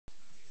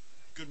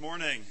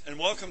morning, and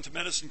welcome to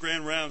Medicine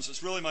Grand Rounds.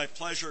 It's really my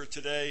pleasure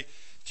today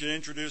to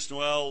introduce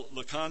Noelle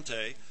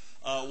LoConte,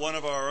 one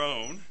of our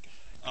own.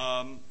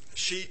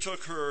 She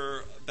took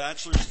her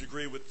bachelor's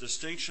degree with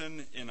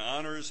distinction in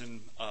honors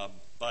in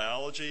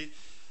biology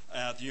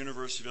at the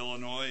University of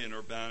Illinois in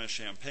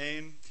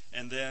Urbana-Champaign,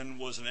 and then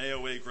was an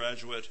AOA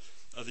graduate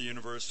of the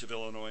University of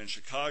Illinois in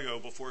Chicago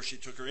before she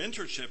took her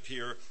internship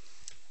here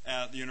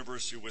at the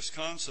University of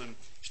Wisconsin.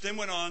 She then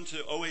went on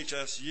to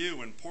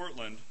OHSU in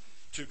Portland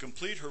to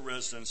complete her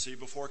residency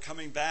before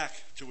coming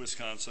back to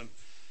Wisconsin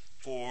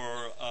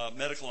for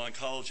medical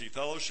oncology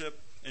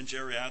fellowship and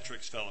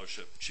geriatrics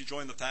fellowship. She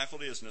joined the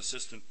faculty as an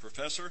assistant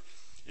professor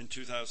in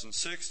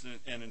 2006,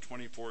 and in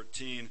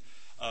 2014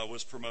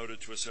 was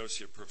promoted to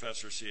associate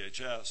professor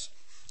CHS.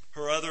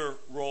 Her other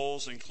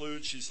roles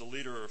include she's the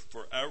leader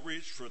for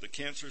outreach for the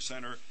Cancer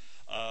Center,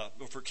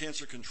 for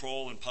Cancer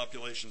Control and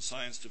Population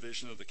Science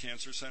Division of the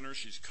Cancer Center.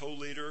 She's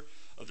co-leader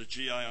of the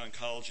GI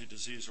Oncology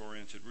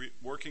Disease-Oriented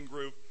Working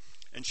Group,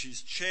 and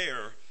she's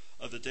chair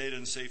of the Data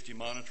and Safety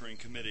Monitoring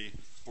Committee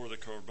for the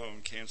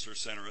Carbone Cancer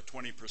Center, a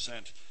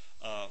 20%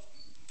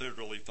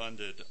 federally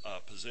funded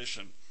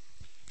position.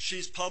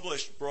 She's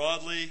published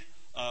broadly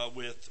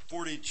with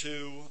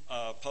 42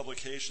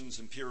 publications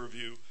in peer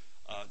review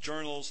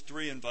journals,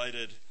 3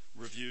 invited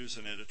reviews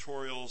and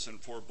editorials,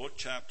 and 4 book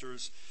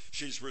chapters.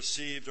 She's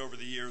received over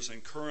the years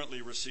and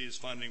currently receives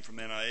funding from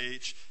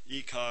NIH,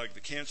 ECOG, the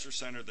Cancer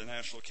Center, the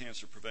National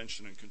Cancer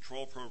Prevention and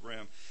Control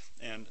Program,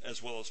 and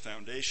as well as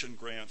foundation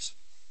grants.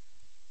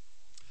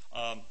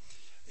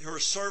 Her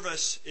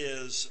service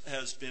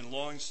has been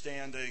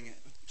long-standing,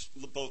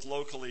 both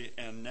locally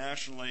and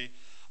nationally.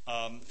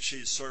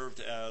 She's served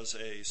as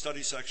a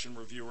study section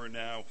reviewer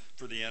now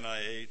for the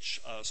NIH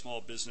Small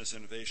Business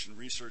Innovation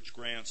Research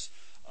Grants,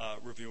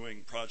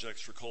 reviewing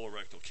projects for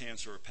colorectal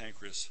cancer or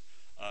pancreas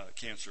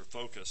cancer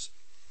focus.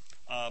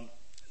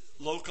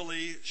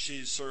 Locally,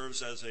 she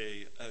served as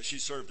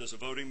a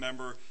voting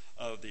member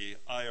of the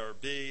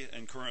IRB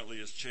and currently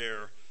is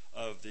chair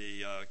of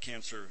the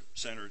Cancer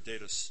Center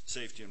Data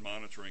Safety and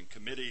Monitoring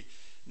Committee.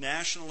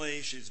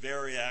 Nationally, she's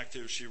very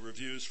active. She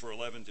reviews for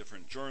 11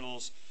 different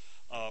journals,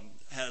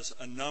 has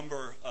a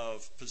number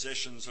of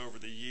positions over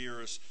the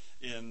years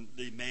in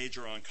the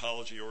major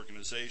oncology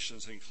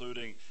organizations,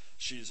 including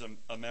she's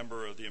a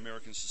member of the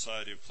American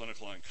Society of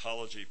Clinical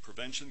Oncology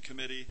Prevention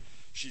Committee.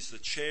 She's the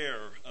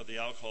chair of the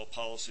Alcohol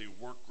Policy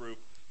Work Group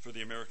for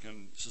the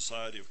American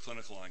Society of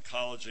Clinical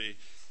Oncology,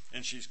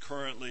 and she's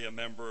currently a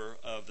member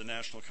of the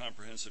National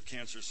Comprehensive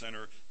Cancer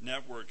Center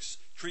Network's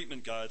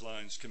Treatment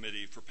Guidelines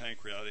Committee for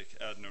Pancreatic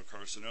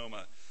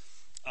Adenocarcinoma.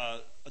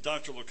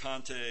 Dr.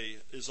 LoConte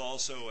is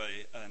also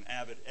an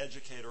avid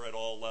educator at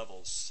all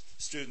levels,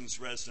 students,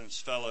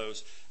 residents,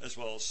 fellows, as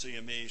well as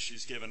CME.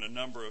 She's given a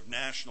number of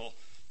national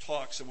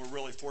talks, and we're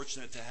really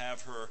fortunate to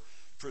have her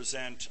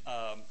present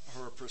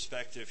her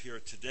perspective here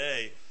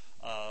today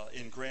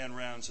in Grand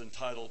Rounds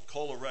entitled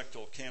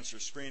Colorectal Cancer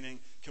Screening,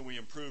 Can We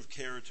Improve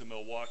Care to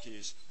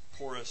Milwaukee's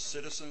Poorest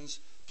Citizens?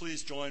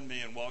 Please join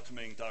me in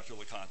welcoming Dr.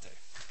 LoConte.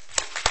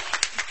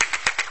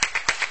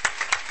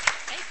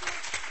 Thank you.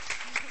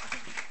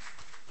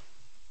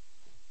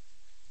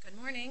 Good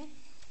morning.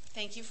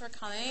 Thank you for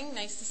coming.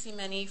 Nice to see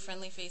many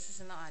friendly faces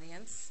in the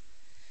audience.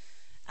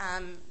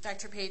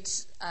 Dr. Page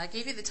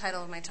gave you the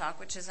title of my talk,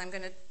 which is I'm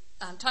going to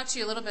talk to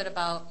you a little bit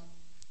about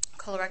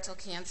colorectal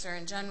cancer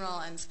in general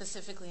and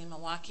specifically in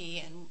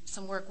Milwaukee and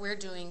some work we're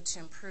doing to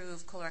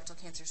improve colorectal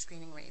cancer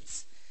screening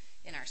rates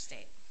in our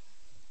state.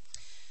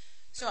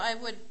 So I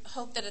would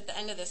hope that at the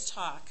end of this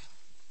talk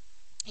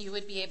you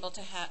would be able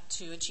to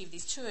achieve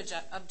these 2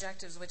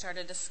 objectives, which are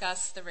to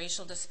discuss the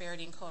racial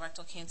disparity in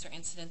colorectal cancer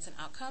incidence and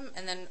outcome,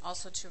 and then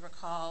also to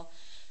recall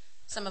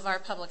some of our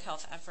public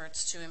health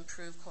efforts to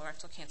improve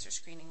colorectal cancer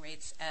screening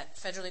rates at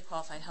federally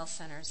qualified health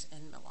centers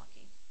in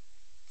Milwaukee.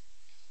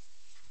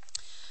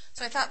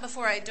 So I thought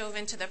before I dove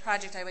into the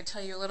project, I would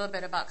tell you a little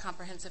bit about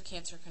Comprehensive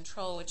Cancer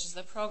Control, which is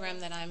the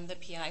program that I'm the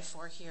PI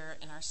for here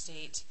in our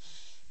state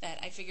that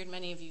I figured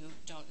many of you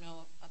don't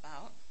know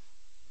about.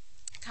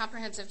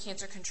 Comprehensive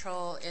Cancer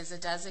Control is a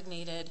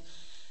designated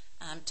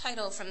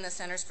title from the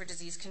Centers for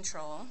Disease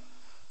Control.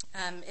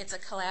 It's a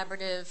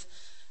collaborative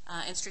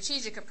and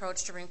strategic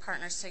approach to bring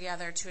partners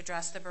together to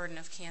address the burden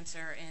of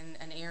cancer in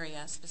an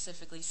area,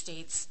 specifically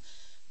states,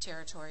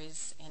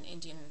 territories, and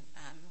Indian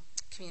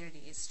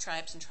communities,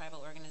 tribes, and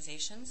tribal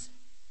organizations.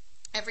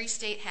 Every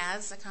state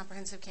has a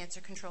comprehensive cancer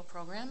control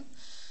program.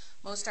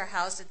 Most are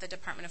housed at the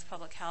Department of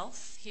Public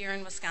Health. Here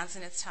in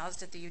Wisconsin, it's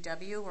housed at the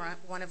UW. We're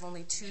one of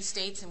only 2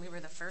 states, and we were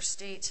the first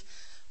state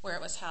where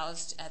it was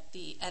housed at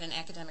an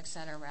academic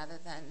center rather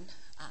than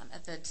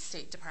at the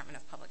State Department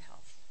of Public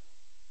Health.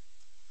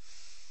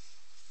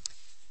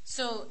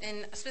 So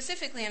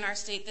specifically in our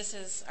state, this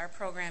is our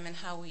program and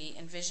how we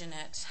envision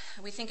it.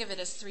 We think of it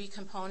as 3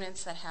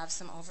 components that have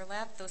some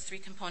overlap, those 3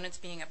 components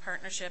being a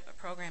partnership, a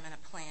program, and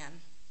a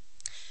plan.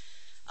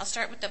 I'll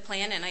start with the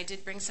plan, and I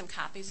did bring some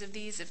copies of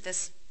these. If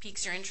this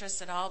piques your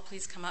interest at all,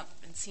 please come up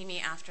and see me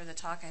after the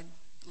talk. I'd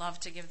love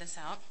to give this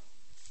out.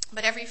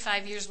 But every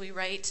 5 years we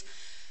write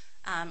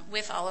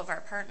with all of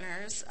our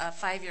partners, a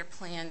 5-year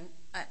plan,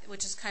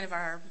 which is kind of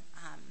our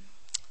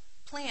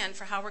plan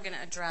for how we're going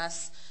to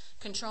address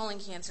controlling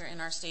cancer in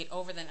our state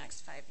over the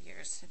next 5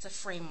 years. It's a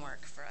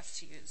framework for us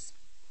to use.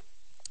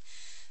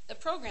 The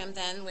program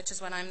then, which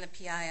is what I'm the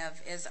PI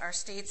of, is our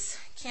state's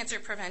cancer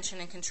prevention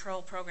and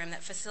control program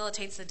that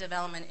facilitates the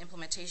development,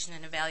 implementation,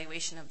 and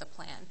evaluation of the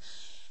plan.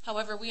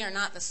 However, we are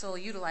not the sole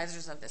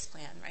utilizers of this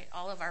plan, right?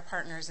 All of our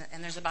partners,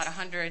 and there's about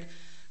 100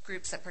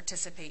 groups that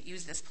participate,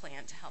 use this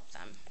plan to help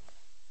them.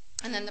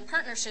 And then the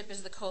partnership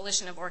is the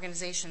coalition of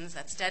organizations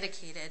that's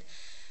dedicated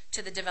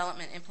to the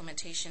development,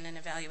 implementation, and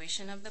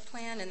evaluation of the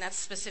plan, and that's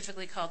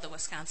specifically called the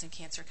Wisconsin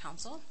Cancer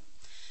Council.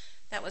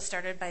 That was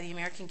started by the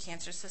American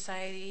Cancer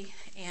Society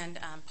and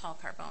Paul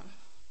Carbone.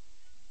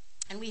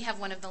 And we have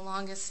one of the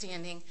longest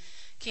standing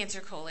cancer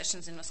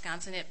coalitions in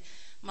Wisconsin. It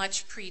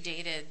much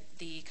predated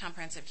the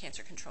Comprehensive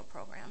Cancer Control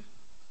Program.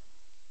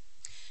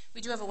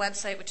 We do have a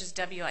website, which is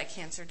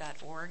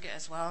wicancer.org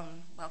as well,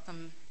 and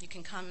welcome. You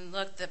can come and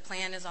look. The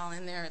plan is all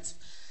in there.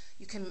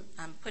 You can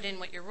put in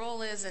what your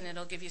role is, and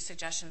it'll give you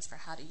suggestions for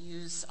how to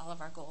use all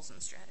of our goals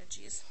and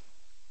strategies.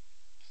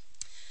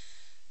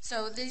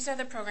 So these are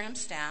the program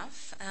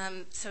staff.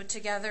 So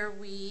together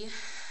we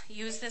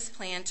use this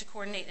plan to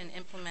coordinate and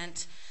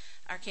implement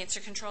our cancer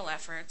control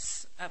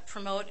efforts,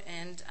 promote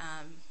and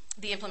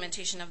the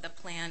implementation of the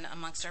plan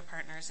amongst our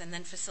partners, and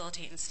then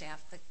facilitate and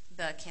staff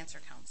the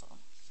Cancer Council.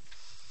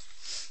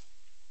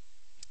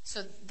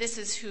 So this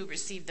is who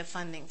received the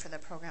funding for the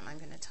program I'm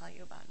going to tell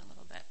you about in a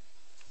little bit.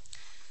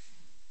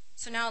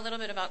 So now a little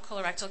bit about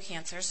colorectal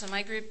cancer. So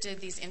my group did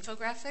these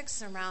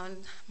infographics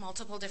around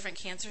multiple different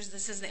cancers.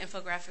 This is the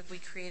infographic we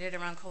created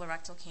around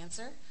colorectal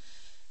cancer.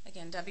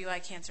 Again,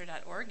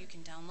 wicancer.org. You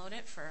can download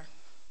it for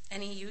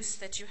any use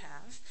that you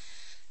have.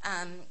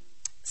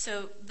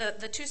 So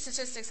the two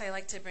statistics I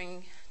like to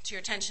bring to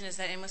your attention is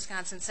that in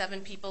Wisconsin,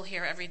 7 people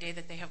hear every day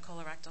that they have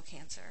colorectal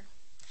cancer.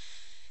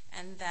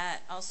 And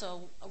that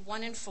also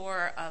 1 in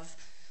 4 of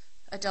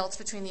adults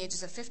between the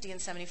ages of 50 and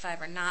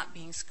 75 are not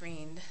being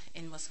screened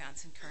in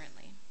Wisconsin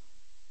currently.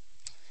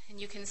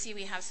 And you can see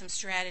we have some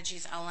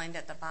strategies outlined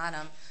at the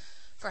bottom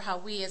for how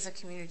we as a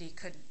community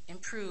could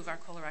improve our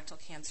colorectal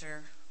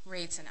cancer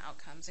rates and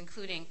outcomes,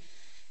 including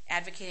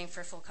advocating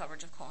for full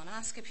coverage of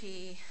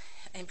colonoscopy,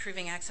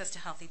 improving access to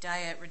healthy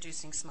diet,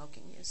 reducing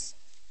smoking use.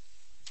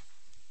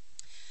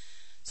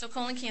 So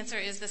colon cancer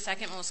is the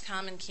second most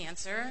common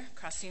cancer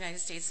across the United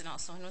States and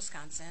also in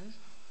Wisconsin.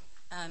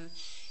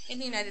 In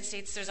the United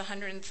States, there's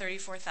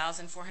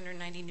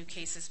 134,490 new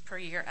cases per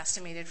year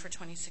estimated for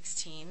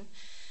 2016,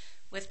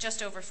 with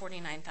just over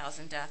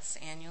 49,000 deaths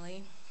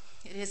annually.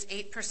 It is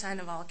 8%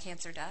 of all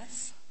cancer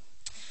deaths.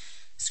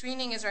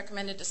 Screening is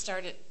recommended to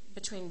start at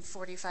between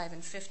 45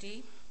 and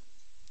 50,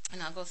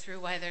 and I'll go through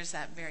why there's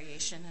that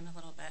variation in a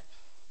little bit.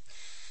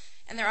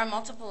 And there are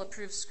multiple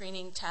approved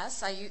screening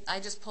tests. I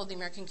just pulled the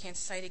American Cancer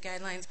Society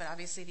guidelines, but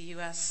obviously the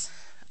U.S.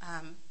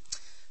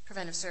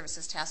 Preventive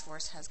Services Task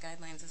Force has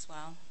guidelines as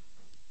well.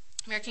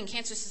 American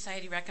Cancer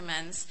Society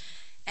recommends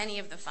any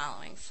of the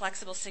following: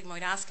 flexible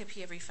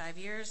sigmoidoscopy every 5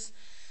 years,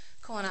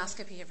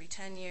 colonoscopy every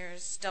 10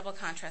 years, double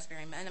contrast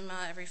barium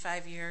enema every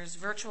 5 years,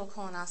 virtual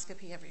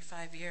colonoscopy every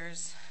 5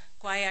 years,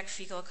 guaiac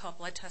fecal occult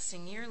blood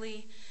testing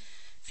yearly,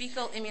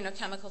 fecal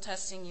immunochemical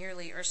testing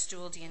yearly, or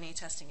stool DNA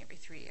testing every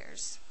 3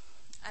 years.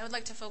 I would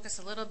like to focus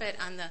a little bit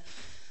on the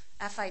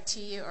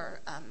FIT,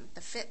 or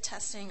the FIT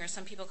testing, or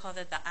some people call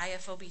it the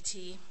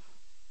IFOBT.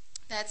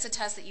 That's a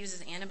test that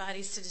uses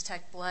antibodies to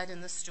detect blood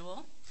in the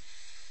stool.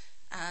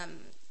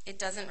 It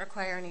doesn't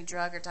require any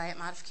drug or diet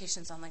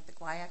modifications, unlike the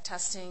guaiac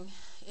testing.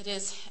 It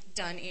is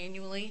done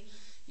annually,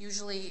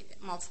 usually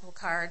multiple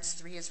cards,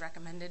 3 is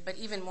recommended, but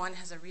even 1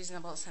 has a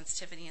reasonable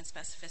sensitivity and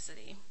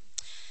specificity.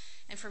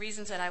 And for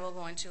reasons that I will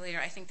go into later,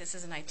 I think this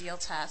is an ideal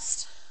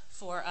test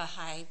for a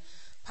high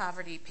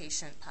poverty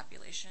patient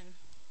population.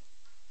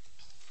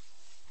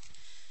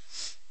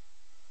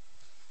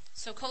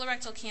 So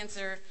colorectal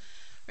cancer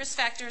risk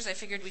factors, I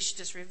figured we should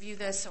just review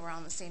this so we're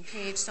on the same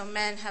page. So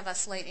men have a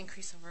slight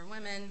increase over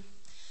women.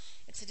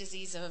 It's a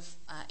disease of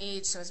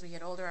age, so as we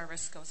get older, our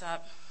risk goes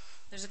up.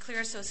 There's a clear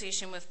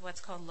association with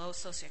what's called low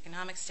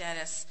socioeconomic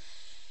status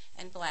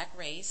and black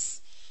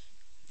race.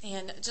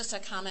 And just a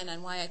comment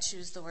on why I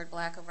choose the word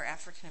black over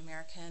African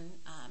American.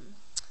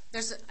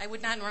 I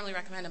would not normally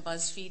recommend a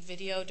BuzzFeed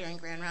video during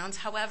Grand Rounds.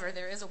 However,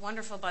 there is a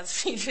wonderful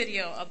BuzzFeed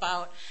video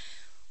about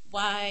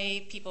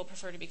why people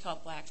prefer to be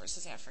called black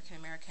versus African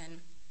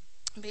American.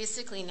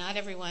 Basically, not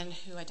everyone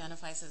who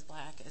identifies as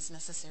black is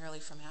necessarily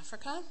from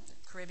Africa,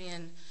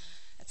 Caribbean,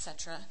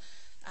 etc.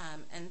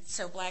 And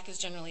so black is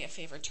generally a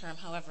favored term.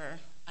 However,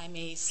 I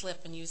may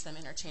slip and use them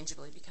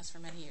interchangeably because for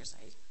many years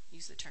I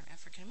used the term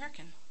African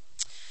American.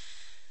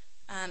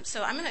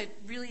 So I'm going to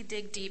really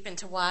dig deep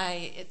into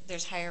why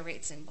there's higher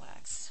rates in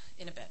blacks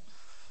in a bit.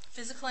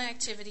 Physical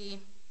inactivity,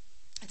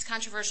 it's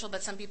controversial,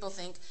 but some people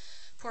think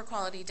poor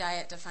quality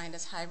diet defined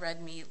as high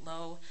red meat,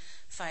 low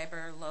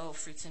fiber, low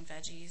fruits and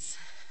veggies.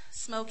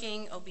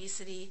 Smoking,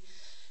 obesity.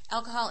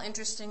 Alcohol,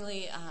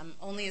 interestingly,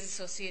 only is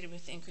associated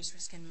with increased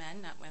risk in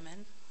men, not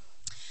women.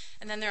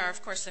 And then there are,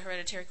 of course, the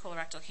hereditary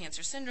colorectal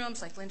cancer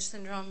syndromes like Lynch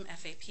syndrome,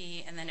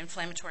 FAP, and then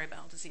inflammatory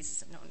bowel disease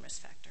is a known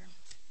risk factor.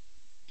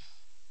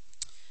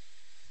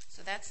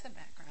 So that's the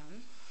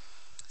background.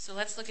 So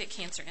let's look at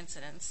cancer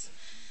incidence.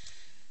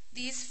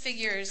 These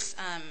figures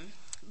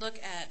look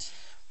at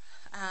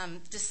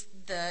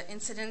the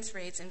incidence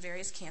rates in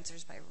various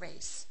cancers by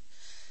race.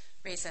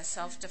 Race as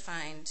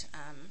self-defined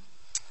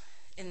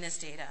in this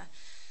data.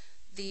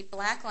 The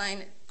black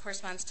line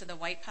corresponds to the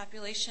white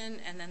population,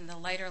 and then the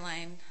lighter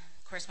line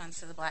corresponds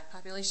to the black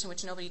population,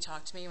 which nobody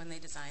talked to me when they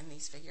designed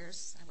these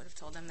figures. I would have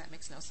told them that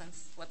makes no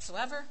sense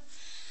whatsoever.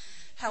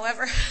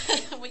 However,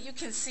 what you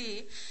can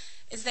see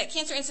is that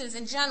cancer incidence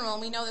in general,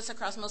 and we know this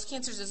across most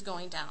cancers, is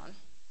going down.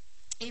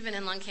 Even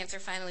in lung cancer,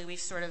 finally, we've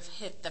sort of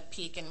hit the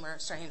peak and we're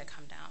starting to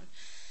come down.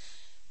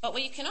 But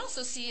what you can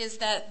also see is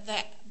that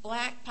the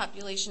black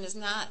population is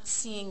not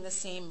seeing the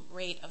same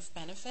rate of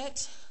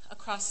benefit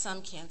across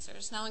some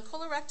cancers. Now, in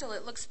colorectal,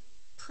 it looks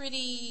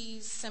pretty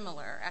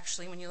similar,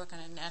 actually, when you look on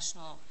a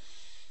national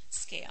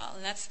scale.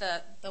 And that's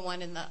the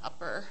one in the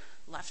upper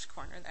left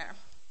corner there.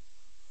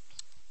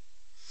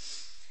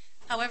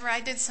 However, I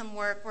did some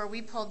work where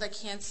we pulled the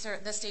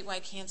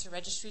statewide cancer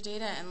registry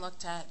data and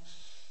looked at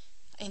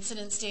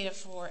incidence data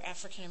for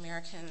African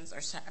Americans,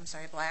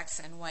 blacks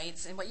and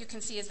whites. And what you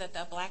can see is that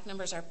the black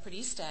numbers are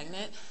pretty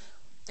stagnant.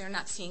 They're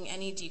not seeing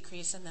any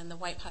decrease, and then the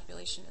white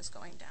population is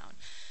going down.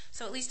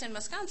 So at least in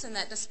Wisconsin,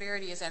 that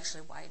disparity is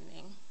actually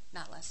widening,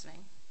 not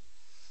lessening.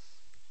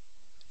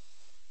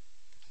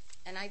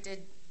 And I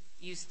did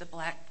use the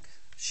black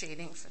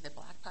shading for the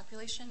black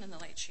population and the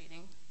light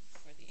shading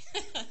for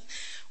the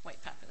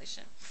white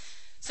population.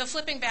 So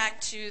flipping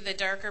back to the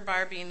darker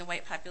bar being the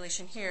white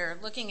population here,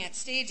 looking at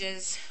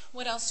stages,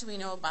 what else do we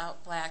know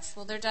about blacks?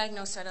 Well, they're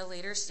diagnosed at a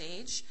later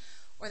stage,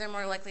 or they're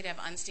more likely to have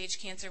unstaged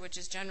cancer, which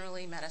is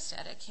generally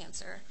metastatic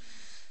cancer.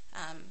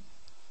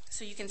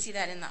 So you can see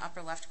that in the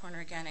upper left corner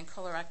again. In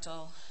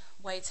colorectal,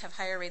 whites have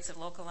higher rates of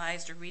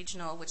localized or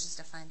regional, which is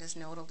defined as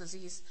nodal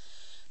disease.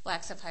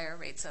 Blacks have higher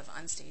rates of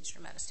unstaged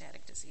or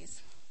metastatic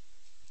disease.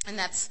 And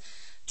that's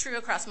true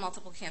across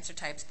multiple cancer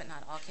types, but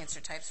not all cancer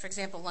types. For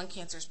example, lung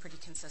cancer is pretty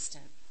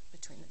consistent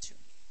between the two.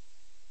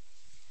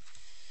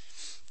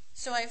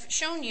 So I've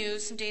shown you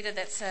some data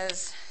that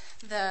says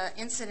the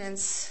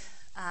incidence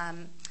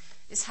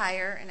is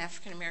higher in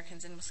African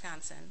Americans in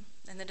Wisconsin,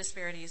 and the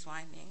disparity is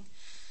widening.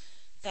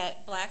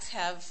 That blacks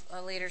have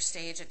a later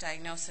stage at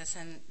diagnosis,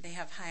 and they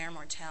have higher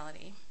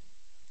mortality.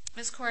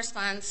 This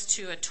corresponds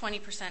to a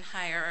 20%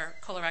 higher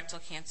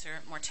colorectal cancer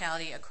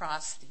mortality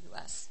across the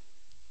U.S.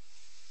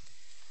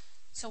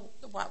 So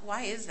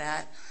why is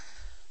that?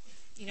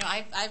 You know,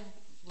 I've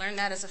learned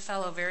that as a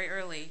fellow very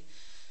early,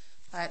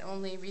 but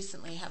only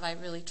recently have I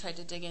really tried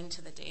to dig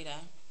into the data.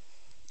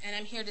 And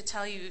I'm here to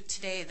tell you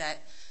today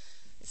that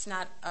it's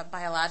not a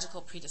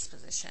biological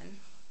predisposition.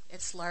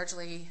 It's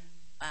largely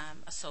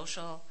a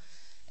social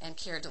and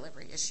care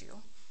delivery issue.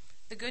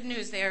 The good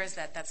news there is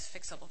that that's a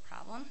fixable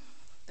problem.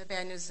 The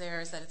bad news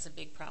there is that it's a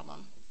big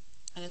problem,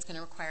 and it's going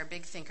to require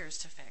big thinkers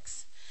to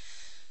fix.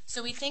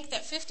 So we think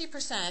that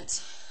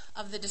 50%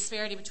 of the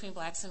disparity between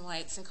blacks and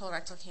whites in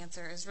colorectal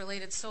cancer is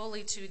related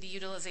solely to the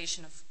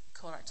utilization of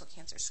colorectal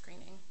cancer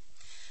screening.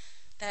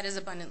 That is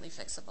abundantly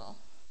fixable.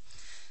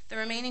 The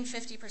remaining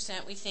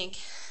 50% we think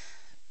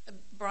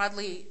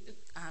broadly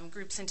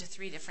groups into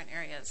three different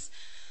areas.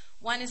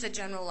 One is a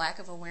general lack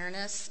of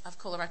awareness of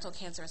colorectal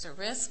cancer as a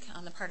risk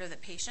on the part of the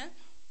patient.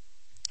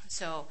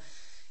 So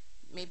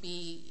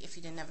maybe if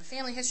you didn't have a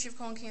family history of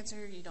colon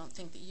cancer, you don't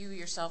think that you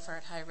yourself are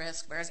at high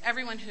risk, whereas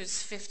everyone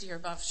who's 50 or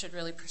above should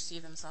really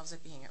perceive themselves as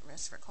being at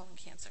risk for colon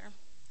cancer.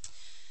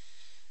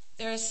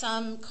 There is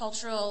some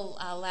cultural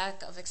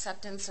lack of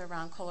acceptance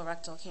around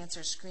colorectal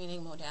cancer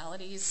screening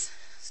modalities.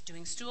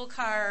 Doing stool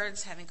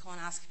cards, having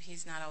colonoscopy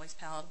is not always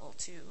palatable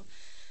to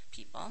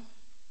people.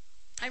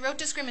 I wrote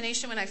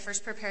discrimination when I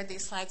first prepared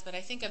these slides, but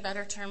I think a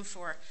better term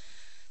for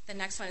the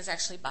next one is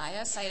actually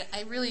bias.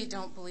 I really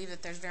don't believe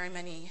that there's very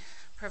many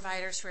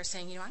providers who are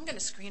saying, you know, I'm going to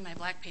screen my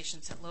black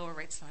patients at lower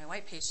rates than my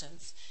white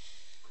patients.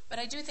 But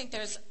I do think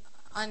there's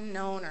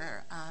unknown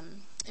or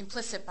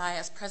implicit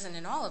bias present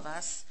in all of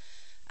us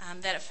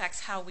that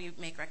affects how we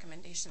make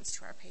recommendations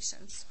to our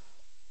patients.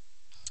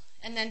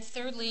 And then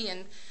thirdly,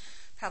 and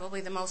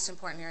probably the most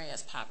important area,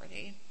 is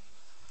poverty.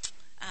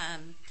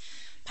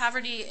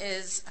 Poverty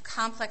is a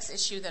complex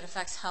issue that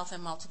affects health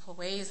in multiple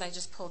ways. I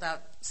just pulled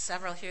out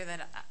several here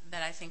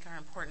that I think are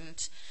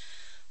important.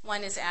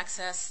 One is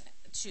access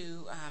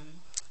to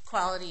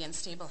quality and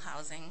stable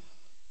housing,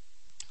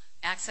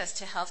 access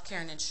to health care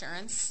and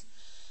insurance,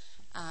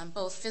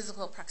 both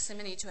physical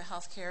proximity to a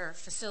health care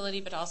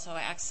facility, but also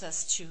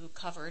access to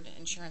covered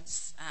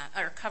insurance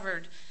or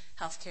covered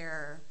health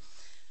care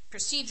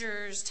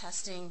procedures,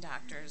 testing,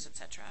 doctors,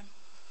 etc.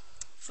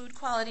 Food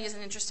quality is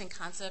an interesting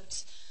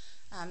concept.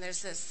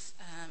 There's this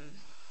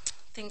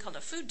thing called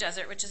a food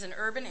desert, which is an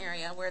urban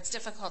area where it's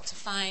difficult to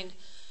find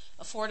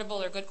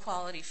affordable or good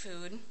quality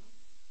food.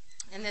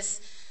 And this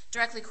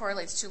directly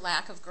correlates to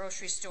lack of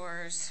grocery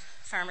stores,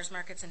 farmers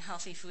markets, and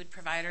healthy food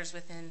providers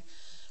within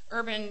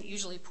urban,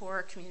 usually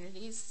poor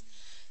communities.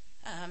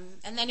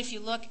 And then if you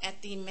look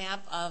at the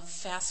map of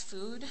fast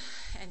food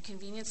and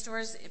convenience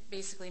stores, it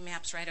basically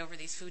maps right over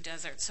these food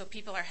deserts. So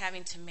people are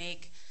having to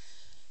make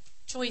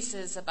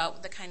choices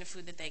about the kind of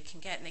food that they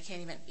can get, and they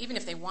can't even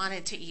if they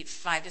wanted to eat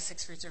 5 to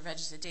 6 fruits or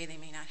veggies a day, they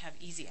may not have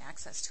easy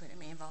access to it. It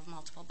may involve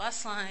multiple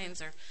bus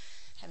lines or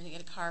having to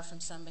get a car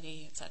from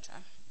somebody, etc.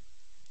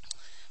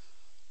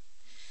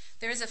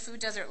 There is a food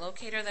desert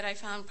locator that I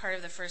found, part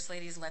of the First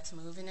Lady's Let's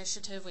Move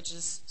initiative, which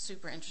is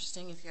super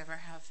interesting. If you ever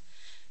have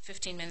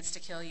 15 minutes to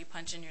kill, you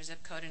punch in your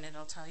zip code and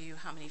it'll tell you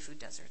how many food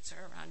deserts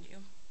are around you.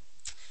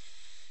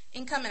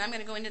 Income, and I'm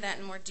going to go into that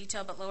in more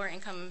detail, but lower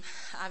income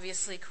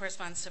obviously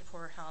corresponds to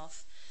poor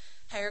health.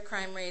 Higher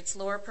crime rates,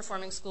 lower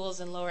performing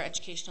schools, and lower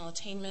educational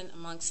attainment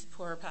amongst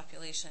poorer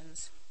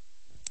populations.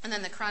 And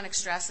then the chronic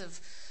stress of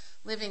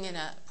living in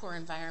a poor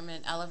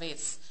environment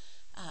elevates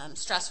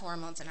stress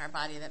hormones in our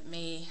body that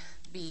may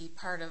be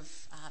part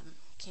of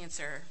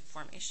cancer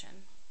formation.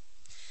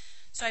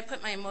 So I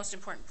put my most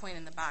important point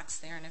in the box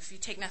there, and if you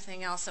take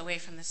nothing else away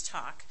from this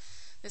talk,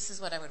 this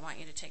is what I would want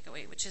you to take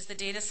away, which is the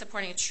data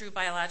supporting a true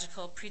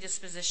biological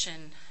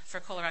predisposition for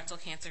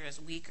colorectal cancer is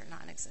weak or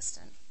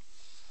non-existent.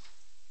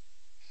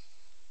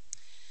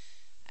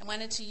 I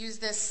wanted to use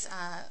this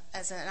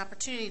as an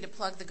opportunity to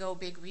plug the Go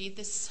Big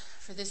Read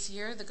for this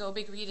year. The Go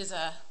Big Read is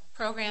a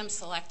program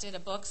selected, a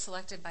book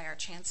selected by our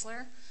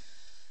chancellor.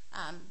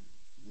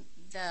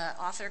 The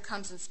author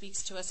comes and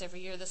speaks to us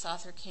every year. This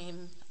author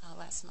came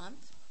last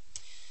month.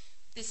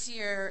 This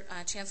year,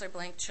 Chancellor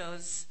Blank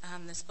chose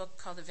this book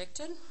called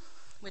Evicted,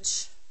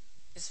 which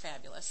is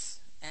fabulous,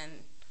 and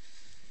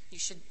you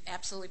should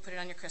absolutely put it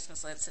on your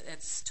Christmas list.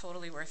 It's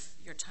totally worth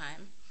your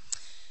time.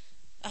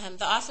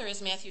 The author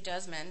is Matthew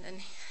Desmond,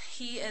 and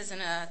he is an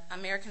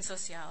American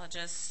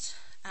sociologist.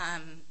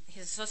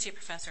 He's associate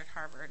professor at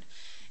Harvard,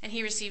 and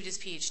he received his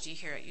PhD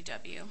here at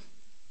UW.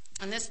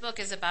 And this book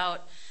is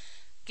about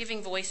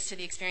giving voice to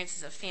the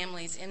experiences of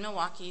families in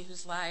Milwaukee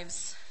whose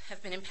lives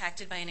have been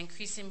impacted by an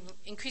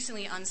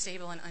increasingly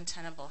unstable and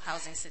untenable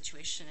housing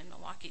situation in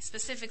Milwaukee,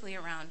 specifically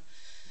around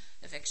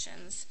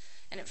evictions.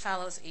 And it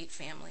follows 8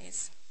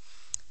 families.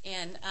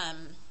 And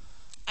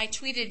I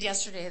tweeted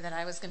yesterday that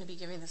I was going to be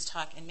giving this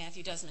talk, and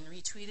Matthew Desmond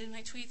retweeted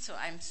my tweet, so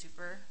I'm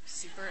super,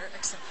 super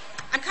excited.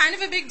 I'm kind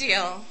of a big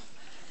deal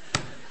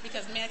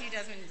because Matthew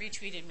Desmond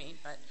retweeted me,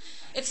 but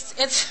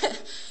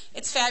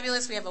it's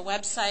fabulous. We have a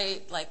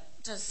website,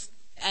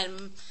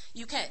 and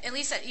you can, at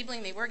least at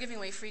Ebling, they were giving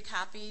away free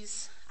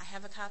copies. I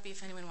have a copy.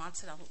 If anyone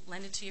wants it, I'll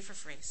lend it to you for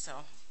free. So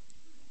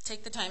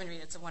take the time and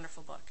read it. It's a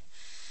wonderful book.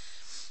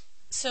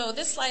 So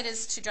this slide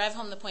is to drive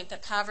home the point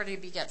that poverty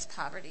begets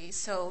poverty.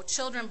 So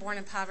children born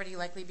in poverty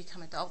likely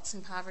become adults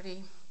in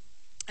poverty.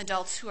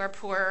 Adults who are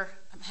poor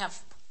have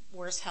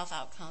worse health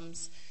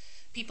outcomes.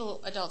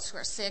 Adults who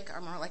are sick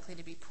are more likely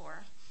to be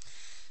poor.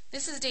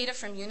 This is data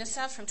from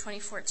UNICEF from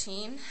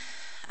 2014.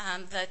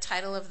 The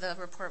title of the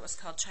report was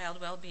called Child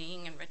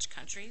Wellbeing in Rich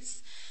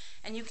Countries.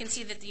 And you can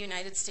see that the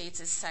United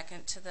States is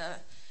second to the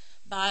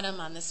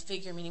bottom on this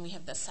figure, meaning we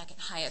have the second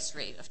highest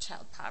rate of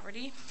child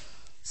poverty,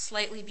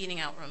 slightly beating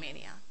out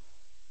Romania.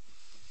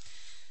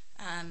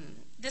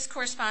 This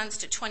corresponds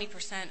to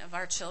 20% of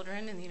our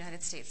children in the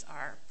United States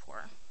are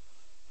poor.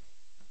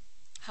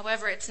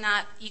 However, it's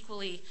not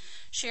equally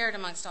shared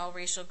amongst all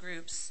racial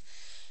groups.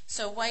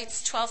 So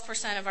whites,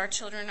 12% of our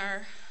children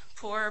are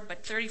poor,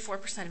 but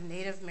 34% of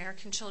Native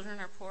American children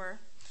are poor.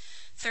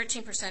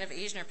 13% of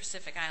Asian or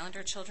Pacific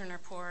Islander children are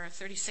poor.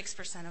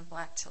 36% of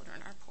black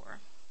children are poor.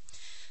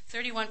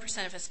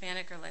 31% of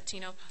Hispanic or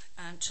Latino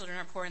children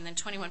are poor, and then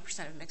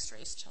 21% of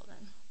mixed-race children.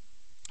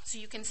 So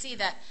you can see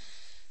that,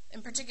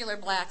 in particular,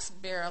 blacks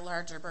bear a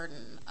larger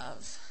burden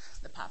of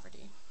the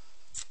poverty.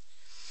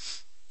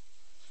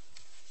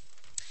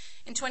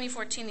 In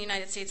 2014, the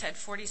United States had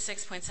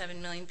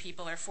 46.7 million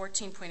people, or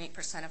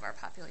 14.8% of our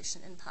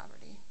population, in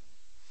poverty.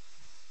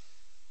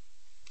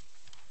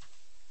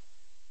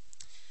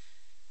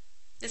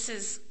 This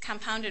is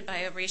compounded by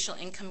a racial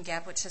income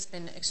gap, which has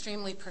been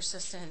extremely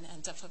persistent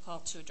and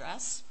difficult to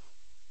address.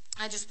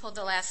 I just pulled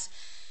the last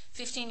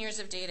 15 years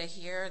of data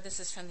here. This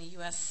is from the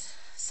U.S.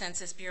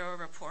 Census Bureau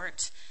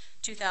report,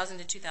 2000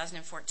 to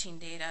 2014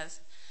 data.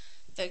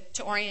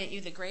 To orient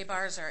you, the gray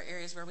bars are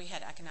areas where we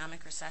had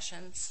economic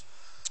recessions.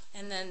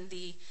 And then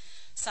the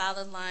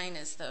solid line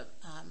is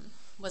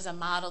was a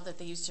model that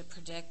they used to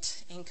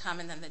predict income,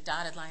 and then the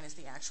dotted line is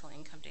the actual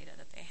income data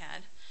that they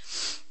had.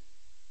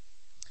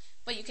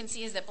 What you can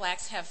see is that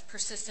blacks have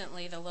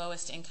persistently the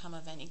lowest income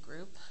of any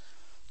group,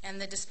 and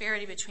the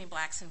disparity between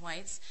blacks and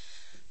whites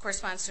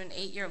corresponds to an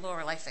 8-year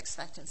lower life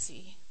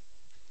expectancy.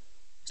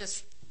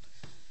 Just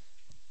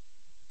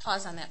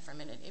pause on that for a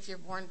minute. If you're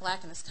born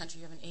black in this country,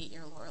 you have an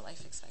 8-year lower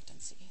life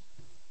expectancy.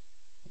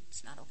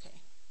 It's not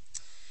okay.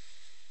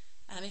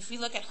 If we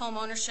look at home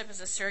ownership as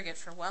a surrogate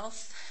for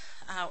wealth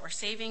or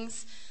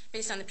savings,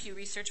 based on the Pew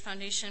Research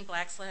Foundation,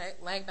 blacks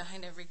lag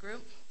behind every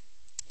group,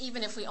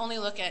 even if we only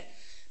look at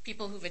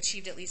people who've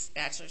achieved at least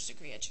bachelor's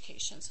degree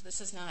education. So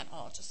this is not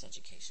all just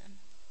education.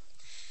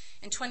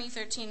 In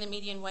 2013, the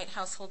median white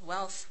household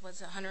wealth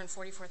was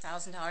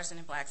 $144,000, and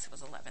in blacks it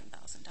was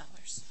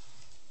 $11,000.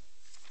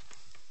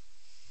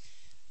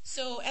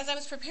 So as I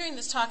was preparing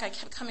this talk, I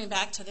kept coming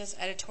back to this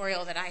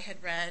editorial that I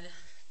had read,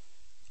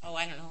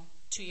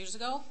 2 years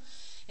ago,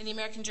 in the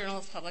American Journal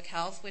of Public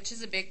Health, which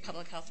is a big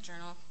public health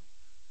journal.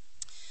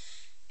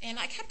 And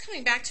I kept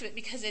coming back to it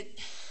because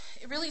it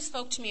really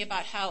spoke to me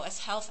about how, as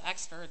health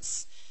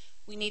experts,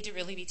 we need to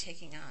really be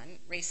taking on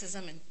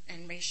racism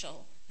and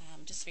racial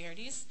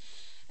disparities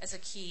as a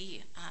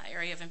key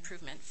area of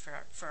improvement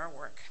for our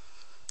work.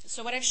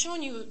 So what I've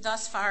shown you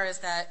thus far is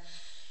that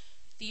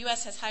the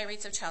U.S. has high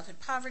rates of childhood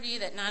poverty,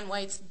 that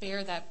non-whites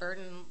bear that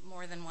burden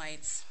more than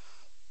whites,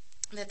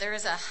 that there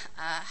is a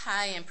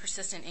high and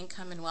persistent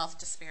income and wealth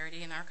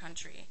disparity in our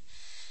country,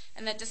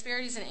 and that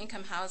disparities in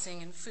income,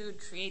 housing, and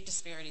food create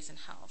disparities in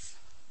health.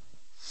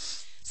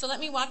 So let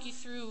me walk you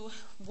through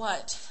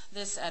what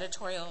this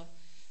editorial,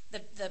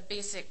 the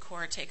basic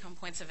core take-home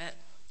points of it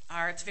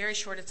are. It's very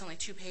short. It's only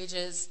 2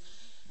 pages.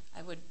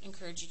 I would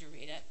encourage you to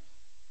read it.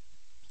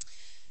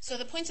 So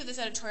the points of this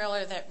editorial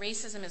are that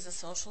racism is a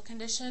social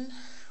condition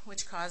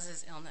which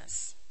causes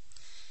illness,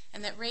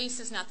 and that race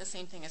is not the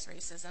same thing as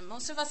racism.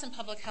 Most of us in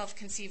public health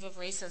conceive of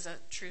race as a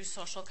true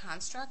social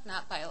construct,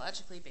 not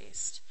biologically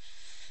based.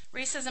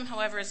 Racism,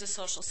 however, is a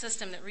social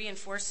system that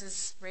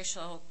reinforces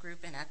racial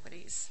group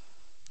inequities.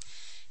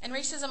 And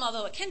racism,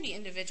 although it can be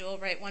individual,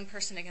 right, one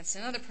person against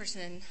another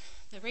person,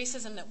 the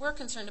racism that we're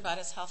concerned about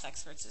as health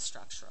experts is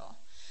structural.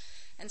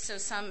 And so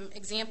some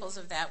examples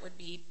of that would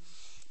be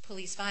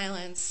police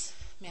violence,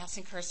 mass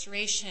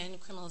incarceration,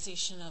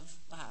 criminalization of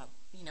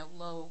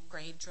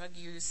low-grade drug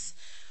use,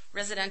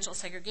 residential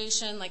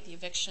segregation, like the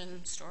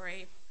eviction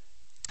story,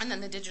 and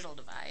then the digital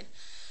divide.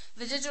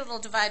 The digital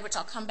divide, which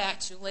I'll come back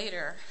to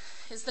later,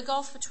 is the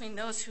gulf between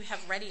those who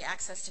have ready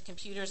access to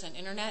computers and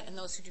internet and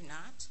those who do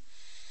not.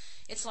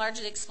 It's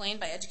largely explained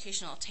by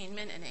educational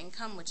attainment and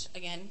income, which,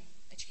 again,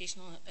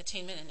 educational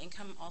attainment and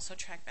income also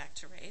track back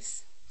to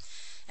race.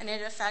 And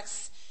it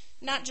affects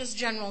not just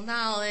general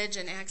knowledge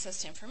and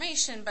access to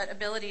information, but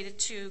ability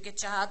to get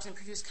jobs and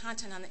produce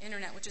content on the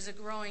internet, which is a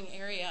growing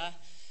area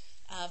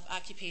of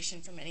occupation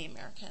for many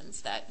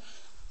Americans that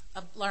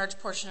a large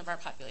portion of our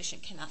population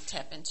cannot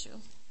tap into.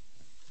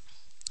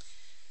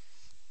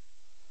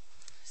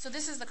 So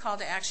this is the call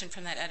to action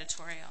from that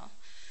editorial.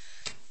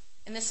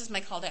 And this is my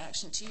call to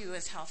action to you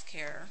as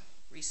healthcare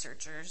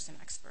researchers and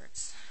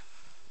experts.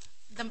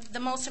 The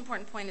most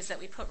important point is that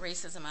we put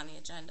racism on the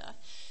agenda,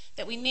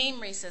 that we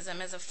name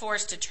racism as a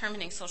force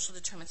determining social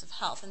determinants of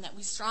health, and that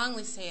we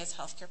strongly say as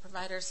healthcare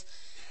providers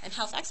and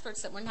health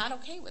experts that we're not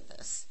okay with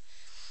this.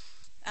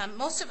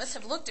 Most of us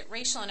have looked at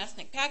racial and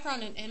ethnic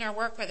background in our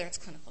work, whether it's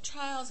clinical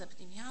trials,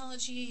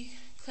 epidemiology,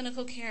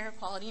 clinical care,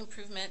 quality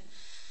improvement.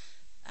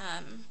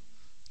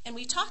 And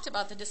we talked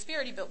about the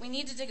disparity, but we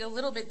need to dig a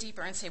little bit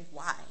deeper and say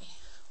why.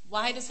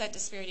 Why does that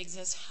disparity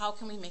exist? How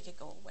can we make it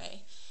go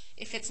away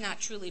if it's not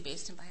truly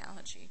based in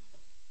biology?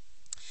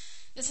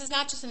 This is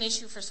not just an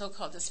issue for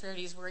so-called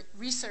disparities. We're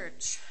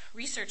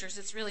researchers.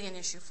 It's really an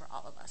issue for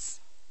all of us.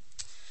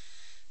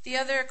 The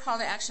other call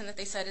to action that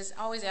they said is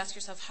always ask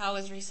yourself, how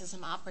is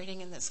racism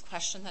operating in this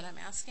question that I'm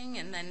asking,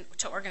 and then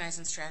to organize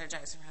and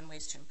strategize around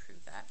ways to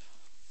improve that.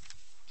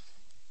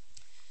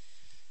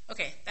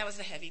 Okay, that was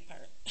the heavy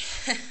part,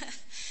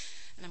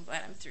 and I'm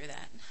glad I'm through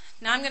that.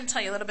 Now I'm going to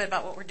tell you a little bit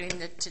about what we're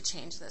doing to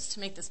change this, to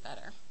make this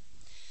better.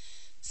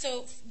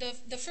 So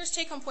the first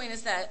take-home point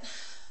is that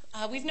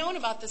we've known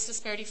about this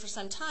disparity for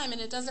some time,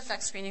 and it does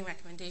affect screening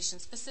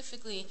recommendations.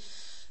 Specifically,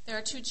 there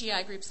are 2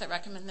 GI groups that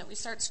recommend that we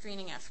start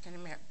screening African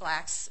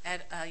blacks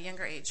at a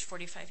younger age,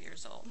 45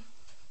 years old.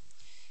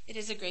 It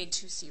is a grade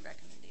 2C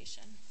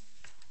recommendation.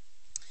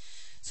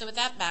 So with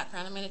that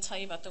background, I'm going to tell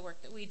you about the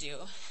work that we do.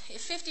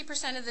 If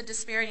 50% of the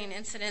disparity in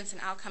incidence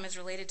and outcome is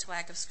related to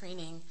lack of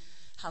screening,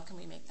 how can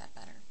we make that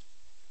better?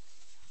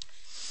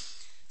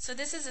 So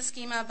this is a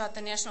schema about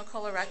the National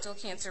Colorectal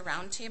Cancer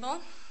Roundtable.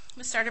 It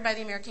was started by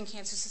the American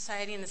Cancer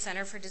Society and the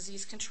Center for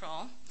Disease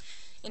Control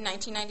in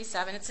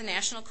 1997. It's a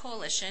national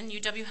coalition.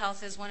 UW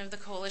Health is one of the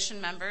coalition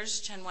members.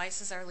 Jen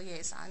Weiss is our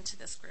liaison to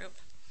this group.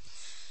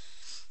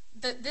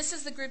 This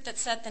is the group that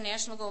set the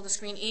national goal to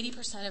screen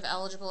 80% of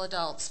eligible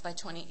adults by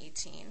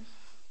 2018.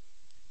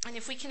 And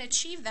if we can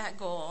achieve that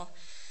goal,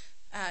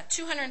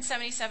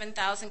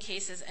 277,000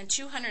 cases and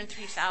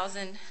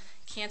 203,000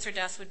 cancer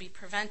deaths would be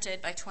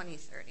prevented by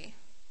 2030.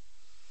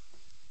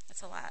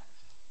 That's a lot.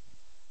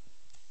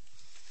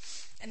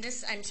 And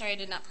this, I'm sorry I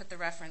did not put the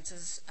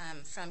references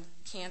from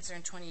Cancer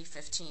in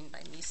 2015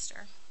 by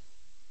Meester.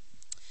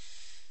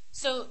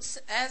 So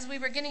as we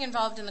were getting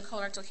involved in the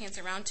Colorectal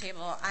Cancer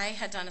Roundtable, I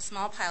had done a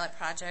small pilot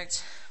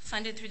project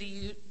funded through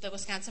the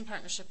Wisconsin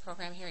Partnership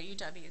Program here at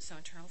UW, so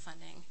internal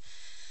funding,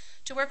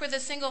 to work with a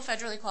single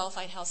federally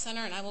qualified health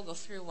center, and I will go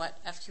through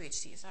what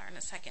FQHCs are in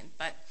a second.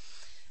 But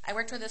I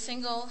worked with a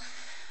single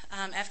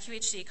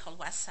FQHC called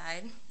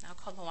Westside, now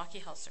called Milwaukee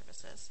Health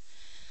Services,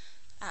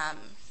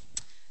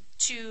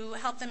 to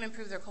help them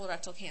improve their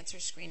colorectal cancer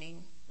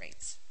screening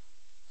rates.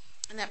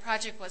 And that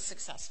project was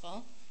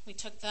successful. We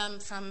took them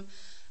from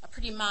a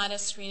pretty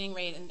modest screening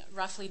rate and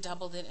roughly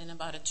doubled it in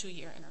about a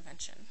 2-year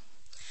intervention.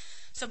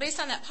 So based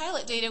on that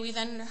pilot data, we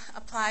then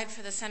applied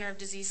for the Center of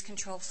Disease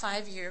Control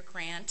 5-year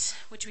grant,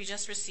 which we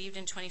just received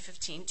in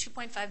 2015,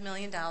 $2.5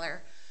 million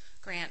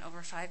grant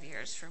over 5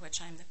 years, for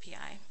which I'm the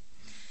PI.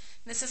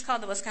 This is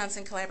called the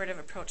Wisconsin Collaborative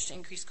Approach to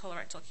Increase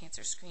Colorectal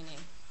Cancer Screening.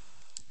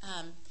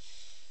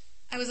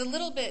 I was a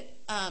little bit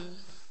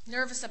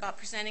nervous about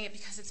presenting it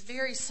because it's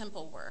very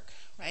simple work,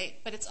 right?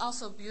 But it's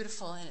also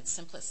beautiful in its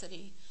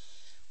simplicity.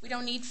 We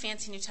don't need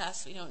fancy new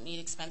tests. We don't need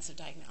expensive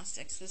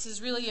diagnostics. This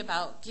is really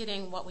about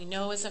getting what we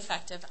know is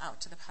effective out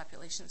to the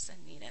populations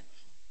that need it.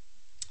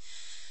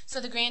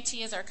 So the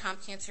grantee is our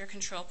Comp Cancer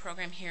Control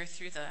Program here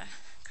through the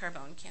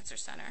Carbone Cancer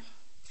Center.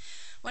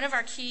 One of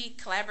our key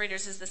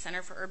collaborators is the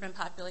Center for Urban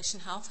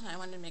Population Health, and I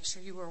wanted to make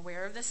sure you were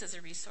aware of this as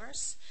a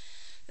resource.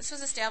 This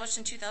was established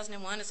in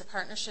 2001 as a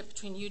partnership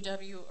between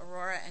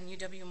UW-Aurora and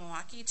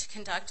UW-Milwaukee to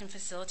conduct and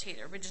facilitate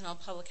original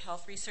public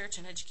health research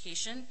and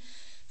education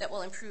that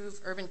will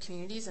improve urban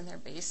communities, and they're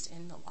based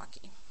in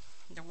Milwaukee.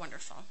 They're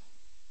wonderful.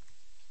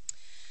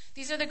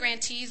 These are the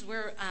grantees.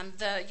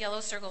 The yellow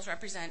circles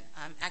represent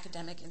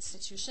academic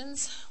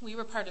institutions. We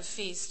were part of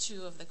phase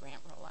 2 of the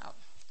grant rollout.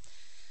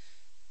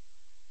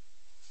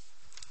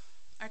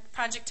 Our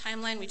project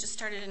timeline, we just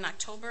started in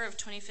October of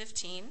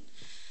 2015.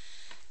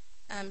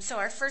 So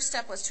our first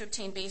step was to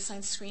obtain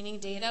baseline screening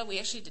data. We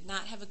actually did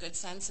not have a good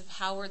sense of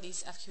how were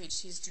these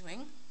FQHCs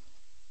doing.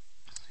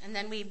 And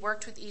then we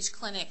worked with each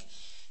clinic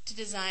to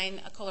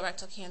design a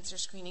colorectal cancer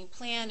screening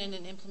plan and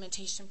an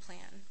implementation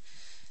plan.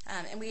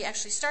 And we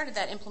actually started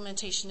that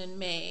implementation in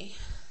May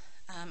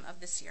of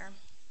this year.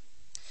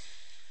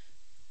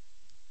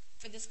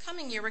 For this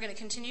coming year, we're going to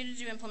continue to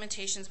do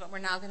implementations, but we're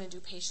now going to do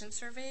patient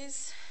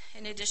surveys,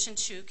 in addition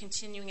to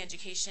continuing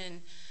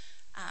education,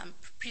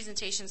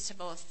 presentations to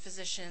both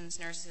physicians,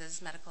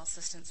 nurses, medical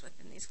assistants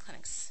within these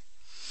clinics.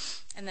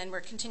 And then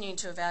we're continuing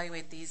to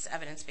evaluate these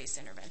evidence-based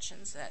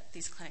interventions that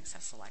these clinics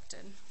have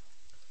selected.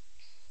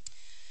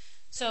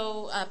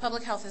 So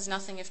public health is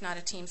nothing if not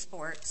a team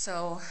sport.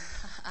 So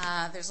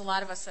there's a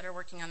lot of us that are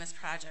working on this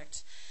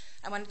project.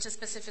 I wanted to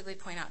specifically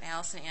point out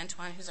Allison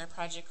Antoine, who's our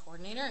project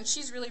coordinator, and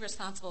she's really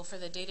responsible for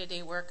the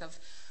day-to-day work of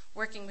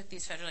working with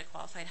these federally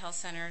qualified health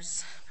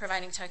centers,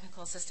 providing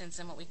technical assistance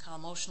and what we call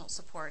emotional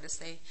support as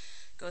they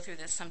go through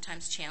this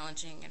sometimes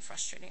challenging and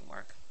frustrating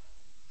work.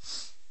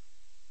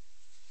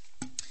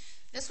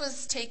 This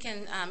was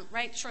taken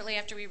right shortly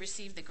after we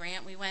received the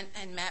grant. We went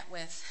and met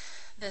with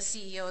the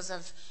CEOs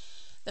of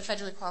the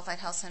federally qualified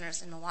health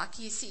centers in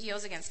Milwaukee.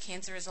 CEOs Against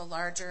Cancer is a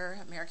larger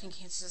American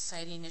Cancer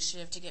Society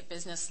initiative to get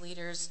business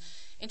leaders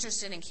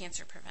interested in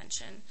cancer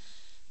prevention.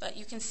 But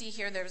you can see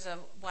here there was a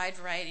wide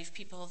variety of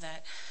people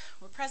that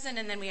were present,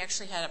 and then we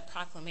actually had a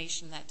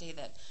proclamation that day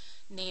that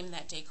named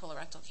that day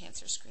Colorectal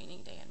Cancer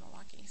Screening Day in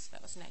Milwaukee. So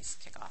that was a nice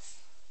kickoff.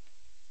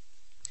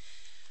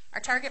 Our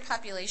target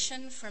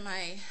population for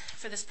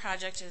this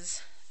project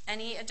is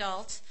any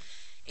adult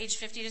age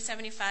 50 to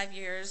 75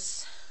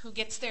 years who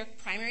gets their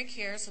primary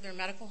care, so their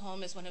medical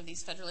home is one of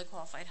these federally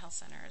qualified health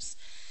centers,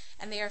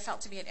 and they are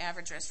felt to be at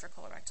average risk for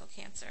colorectal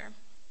cancer.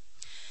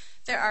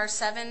 There are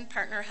 7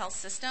 partner health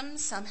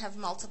systems. Some have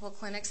multiple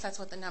clinics. That's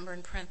what the number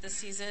in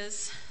parentheses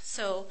is.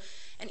 So,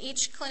 and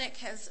each clinic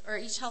has, or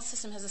each health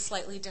system has a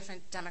slightly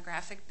different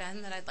demographic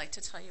bend that I'd like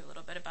to tell you a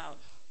little bit about.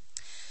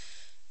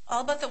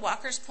 All but the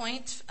Walker's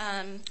Point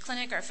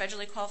Clinic are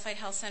federally qualified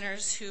health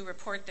centers who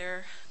report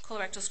their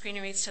colorectal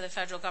screening rates to the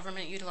federal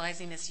government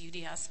utilizing this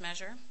UDS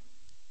measure.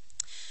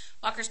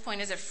 Walker's Point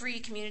is a free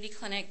community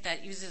clinic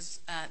that is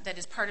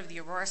part of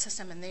the Aurora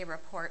system, and they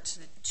report to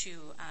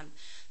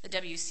the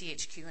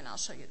WCHQ, and I'll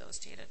show you those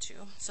data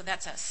too. So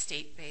that's a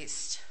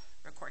state-based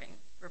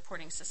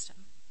reporting system.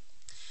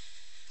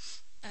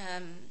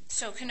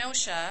 So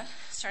Kenosha,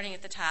 starting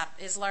at the top,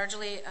 is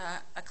largely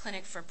a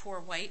clinic for poor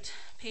white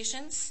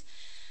patients.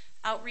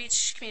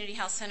 Outreach Community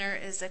Health Center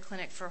is a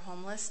clinic for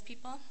homeless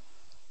people.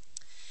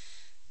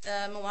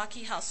 The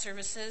Milwaukee Health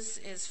Services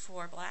is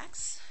for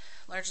blacks,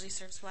 largely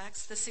serves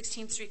blacks. The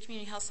 16th Street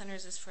Community Health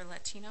Centers is for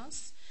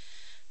Latinos.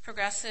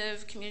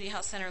 Progressive Community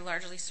Health Center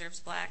largely serves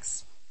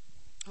blacks.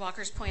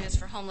 Walker's Point is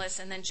for homeless,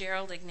 and then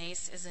Gerald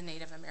Ignace is a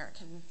Native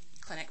American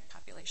clinic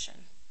population.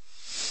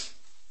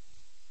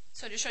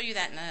 So to show you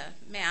that in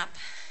a map,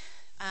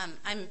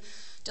 I'm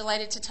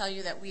delighted to tell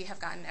you that we have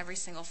gotten every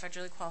single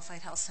federally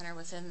qualified health center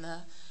within the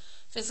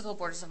physical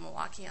borders of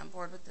Milwaukee on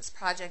board with this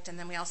project, and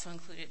then we also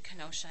included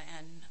Kenosha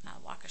and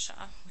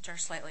Waukesha, which are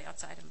slightly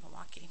outside of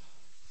Milwaukee.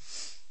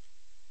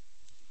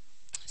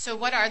 So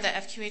what are the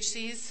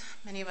FQHCs?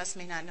 Many of us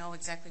may not know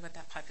exactly what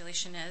that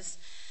population is.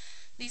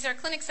 These are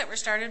clinics that were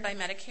started by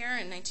Medicare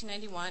in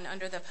 1991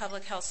 under the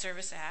Public Health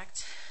Service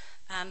Act.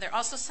 They're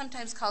also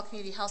sometimes called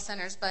community health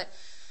centers, but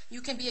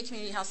you can be a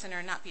community health center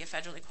and not be a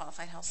federally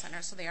qualified health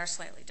center, so they are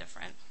slightly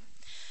different.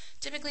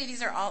 Typically,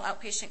 these are all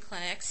outpatient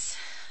clinics.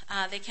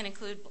 They can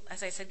include,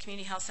 as I said,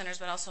 community health centers,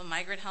 but also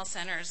migrant health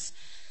centers,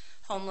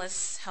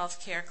 homeless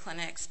health care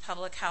clinics,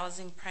 public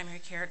housing, primary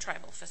care,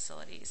 tribal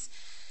facilities.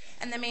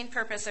 And the main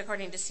purpose,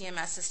 according to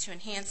CMS, is to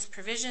enhance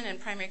provision and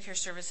primary care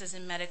services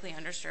in medically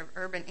underserved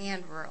urban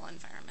and rural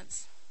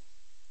environments.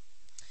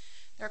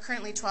 There are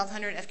currently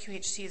 1,200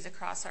 FQHCs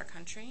across our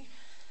country.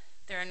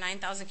 There are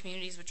 9,000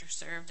 communities which are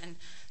served and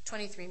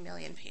 23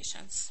 million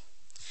patients.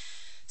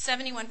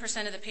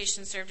 71% of the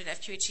patients served at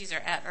FQHCs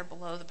are at or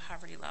below the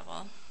poverty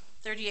level.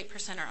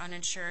 38% are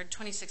uninsured,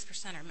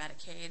 26% are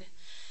Medicaid,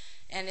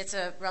 and it's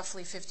a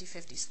roughly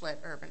 50-50 split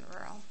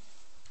urban-rural.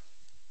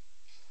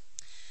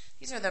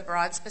 These are the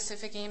broad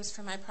specific aims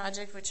for my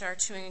project, which are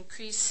to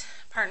increase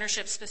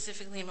partnerships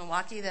specifically in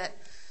Milwaukee that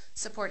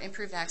support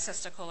improved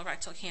access to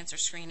colorectal cancer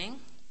screening,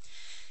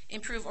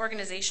 improve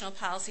organizational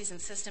policies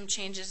and system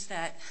changes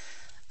that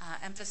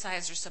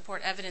emphasize or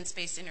support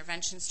evidence-based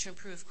interventions to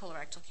improve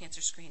colorectal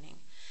cancer screening,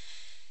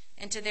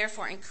 and to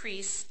therefore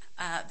increase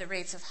the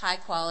rates of high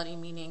quality,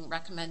 meaning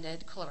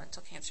recommended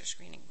colorectal cancer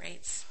screening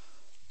rates,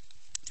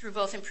 through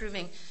both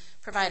improving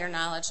provider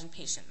knowledge and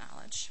patient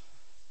knowledge.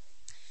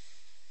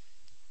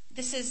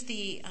 This is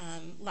the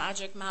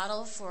logic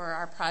model for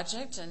our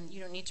project, and you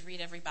don't need to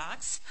read every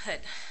box,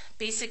 but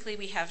basically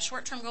we have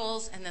short-term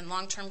goals and then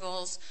long-term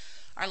goals.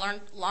 Our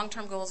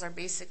long-term goals are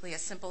basically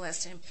as simple as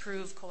to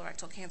improve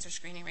colorectal cancer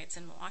screening rates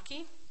in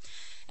Milwaukee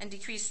and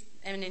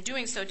in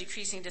doing so,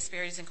 decreasing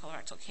disparities in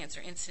colorectal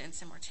cancer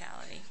incidence and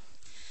mortality.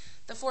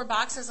 The 4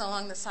 boxes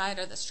along the side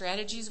are the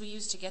strategies we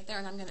use to get there,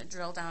 and I'm going to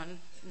drill down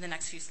in the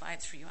next few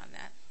slides for you on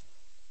that.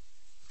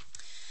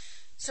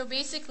 So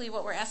basically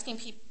what we're asking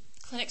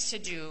clinics to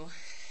do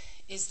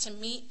is to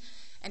meet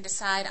and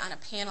decide on a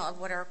panel of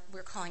what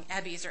we're calling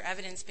EBIs, or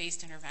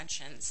evidence-based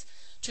interventions,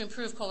 to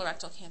improve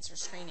colorectal cancer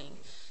screening.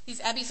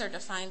 These EBIs are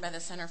defined by the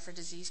Center for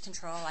Disease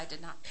Control. I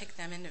did not pick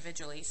them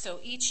individually. So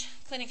each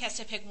clinic has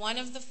to pick one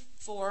of the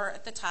 4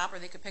 at the top, or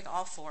they could pick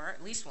all 4,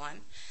 at least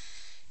one,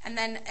 and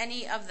then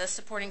any of the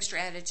supporting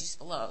strategies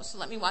below. So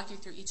let me walk you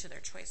through each of their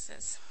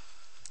choices.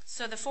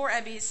 So the 4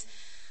 EBIs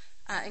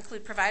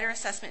include provider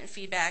assessment and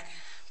feedback,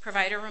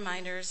 provider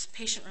reminders,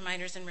 patient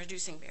reminders, and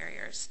reducing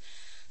barriers.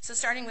 So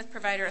starting with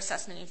provider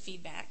assessment and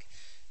feedback,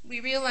 we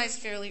realized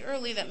fairly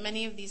early that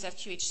many of these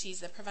FQHCs,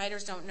 that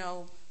providers don't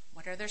know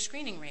what are their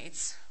screening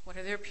rates, what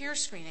are their peer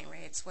screening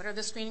rates, what are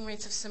the screening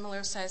rates of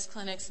similar sized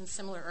clinics in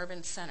similar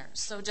urban centers.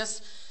 So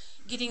just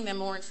getting them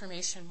more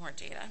information, more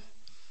data.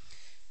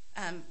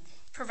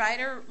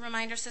 Provider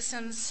reminder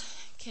systems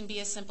can be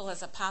as simple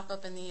as a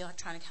pop-up in the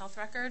electronic health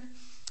record.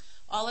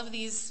 All of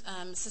these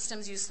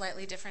systems use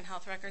slightly different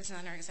health records,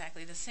 none are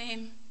exactly the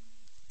same.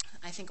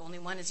 I think only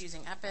one is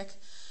using Epic.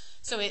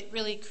 So it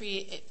really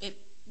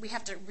we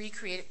have to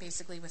recreate it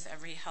basically with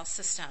every health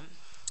system.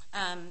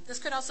 This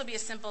could also be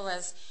as simple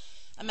as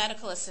a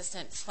medical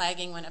assistant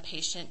flagging when a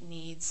patient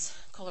needs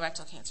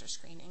colorectal cancer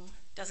screening.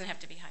 Doesn't have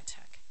to be high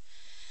tech.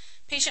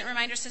 Patient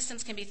reminder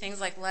systems can be things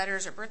like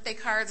letters or birthday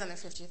cards on their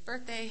 50th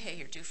birthday. Hey,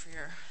 you're due for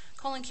your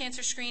colon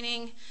cancer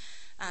screening.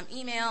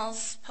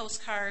 Emails,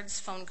 postcards,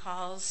 phone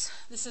calls.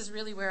 This is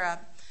really where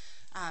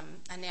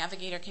a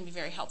navigator can be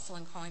very helpful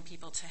in calling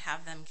people to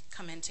have them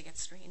come in to get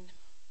screened.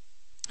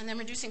 And then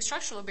reducing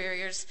structural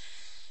barriers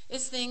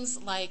is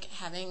things like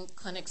having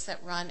clinics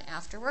that run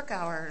after work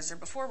hours or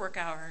before work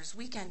hours,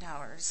 weekend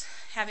hours,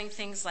 having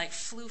things like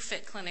flu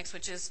fit clinics,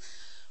 which is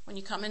when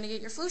you come in to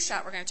get your flu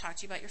shot, we're going to talk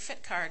to you about your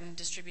fit card and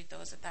distribute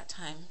those at that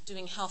time.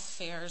 Doing health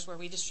fairs where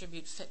we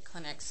distribute fit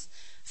clinics,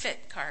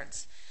 fit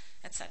cards,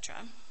 etc.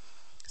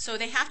 So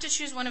they have to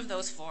choose one of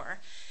those 4,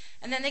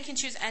 and then they can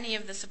choose any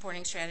of the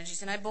supporting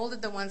strategies. And I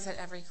bolded the ones that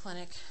every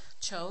clinic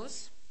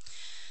chose.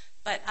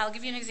 But I'll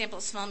give you an example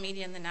of small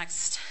media in the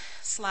next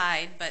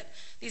slide. But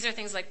these are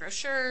things like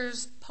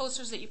brochures,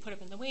 posters that you put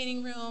up in the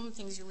waiting room,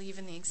 things you leave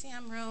in the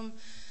exam room.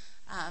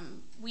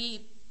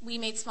 We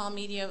made small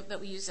media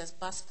that we use as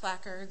bus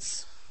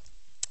placards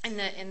in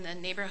the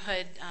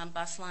neighborhood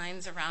bus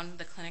lines around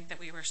the clinic that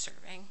we were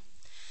serving.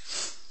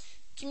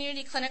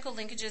 Community clinical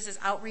linkages is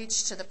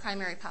outreach to the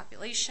primary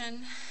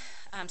population,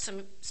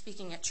 so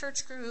speaking at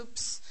church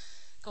groups,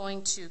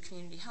 going to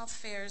community health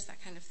fairs,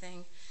 that kind of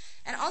thing.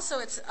 And also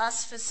it's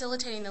us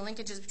facilitating the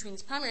linkages between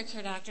these primary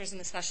care doctors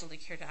and the specialty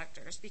care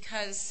doctors,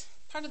 because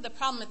part of the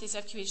problem at these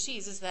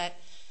FQHCs is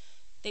that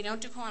they don't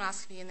do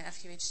colonoscopy in the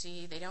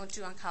FQHC, they don't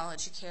do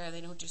oncology care,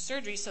 they don't do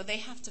surgery, so they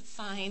have to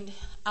find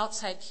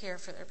outside care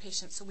for their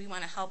patients, so we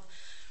want to help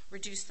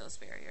reduce those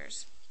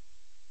barriers.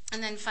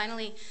 And then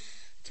finally,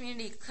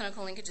 community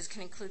clinical linkages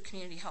can include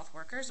community health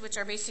workers, which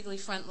are basically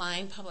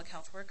frontline public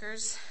health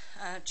workers,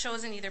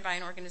 chosen either by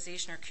an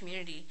organization or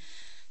community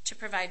to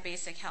provide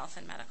basic health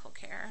and medical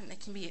care, and they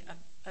can be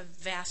a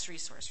vast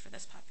resource for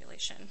this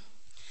population.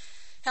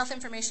 Health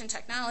information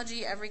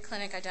technology, every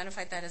clinic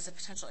identified that as a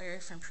potential area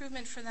for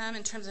improvement for them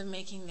in terms of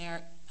making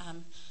their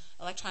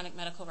electronic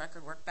medical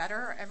record work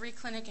better. Every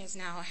clinic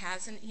now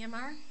has an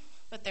EMR,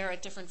 but they're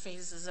at different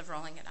phases of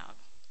rolling it out.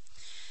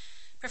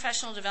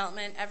 Professional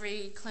development,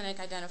 every clinic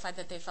identified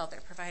that they felt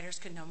their providers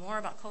could know more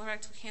about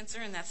colorectal cancer,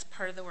 and that's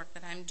part of the work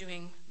that I'm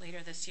doing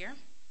later this year,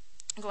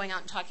 going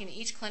out and talking to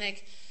each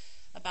clinic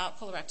about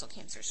colorectal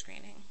cancer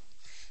screening.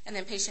 And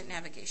then patient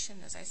navigation,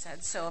 as I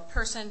said. So a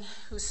person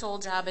whose sole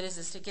job it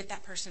is to get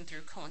that person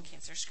through colon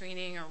cancer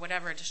screening or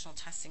whatever additional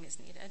testing is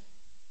needed.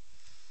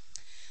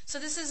 So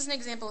this is an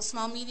example of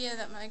small media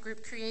that my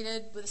group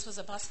created. This was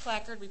a bus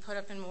placard we put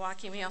up in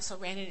Milwaukee, and we also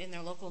ran it in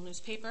their local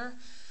newspaper.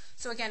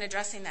 So again,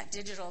 addressing that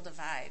digital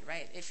divide,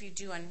 right? If you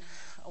do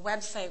a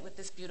website with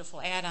this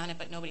beautiful ad on it,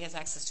 but nobody has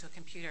access to a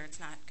computer, it's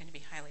not going to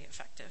be highly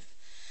effective.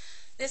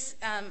 This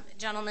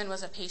gentleman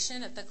was a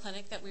patient at the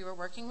clinic that we were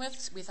working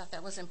with. We thought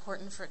that was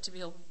important for it to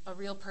be a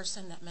real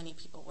person that many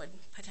people would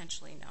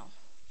potentially know.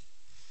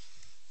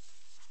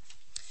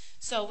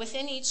 So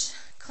within each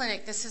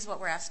clinic, this is what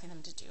we're asking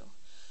them to do.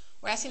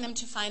 We're asking them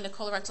to find a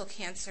colorectal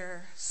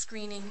cancer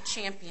screening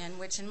champion,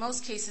 which in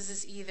most cases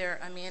is either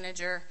a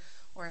manager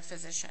or a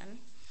physician,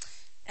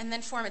 and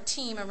then form a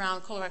team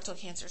around colorectal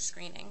cancer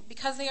screening.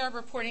 Because they are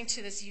reporting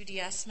to this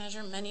UDS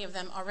measure, many of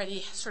them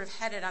already sort of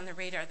had it on the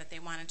radar that they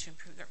wanted to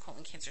improve their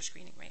colon cancer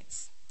screening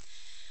rates.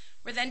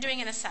 We're then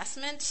doing an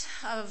assessment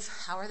of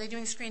how are they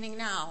doing screening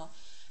now?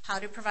 How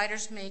do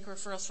providers make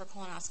referrals for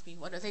colonoscopy?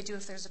 What do they do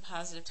if there's a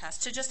positive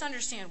test? To just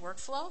understand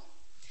workflow.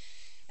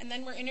 And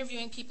then we're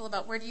interviewing people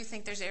about where do you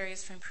think there's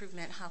areas for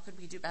improvement? How could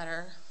we do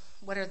better?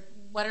 What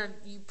are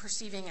you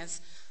perceiving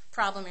as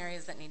problem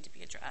areas that need to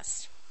be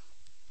addressed?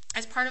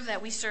 As part of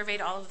that, we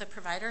surveyed all of the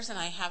providers, and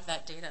I have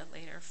that data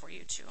later for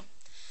you too.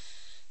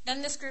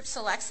 Then this group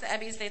selects the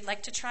EBIs they'd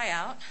like to try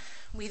out.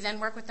 We then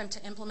work with them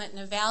to implement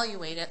and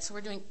evaluate it. So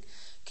we're doing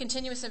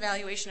continuous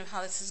evaluation of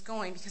how this is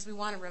going because we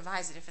want to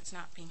revise it if it's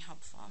not being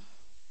helpful.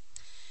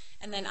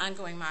 And then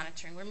ongoing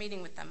monitoring. We're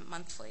meeting with them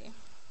monthly.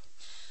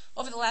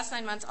 Over the last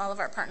 9 months, all of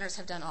our partners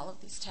have done all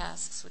of these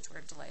tasks, which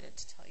we're delighted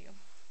to tell you.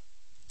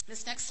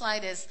 This next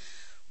slide is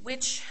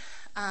which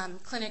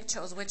clinic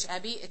chose which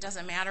EBI. It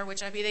doesn't matter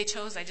which EBI they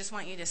chose. I just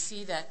want you to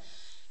see that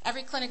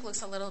every clinic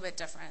looks a little bit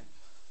different,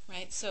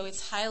 right? So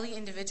it's highly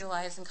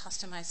individualized and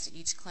customized to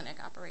each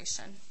clinic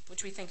operation,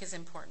 which we think is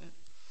important.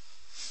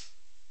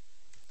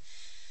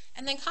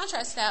 And then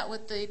contrast that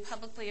with the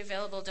publicly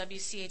available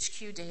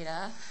WCHQ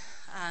data.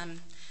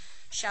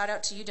 Shout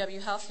out to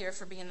UW Health here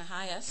for being the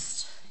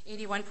highest,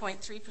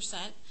 81.3%.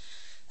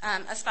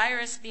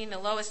 Aspirus being the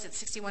lowest at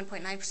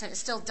 61.9% is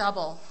still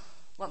double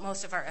what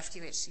most of our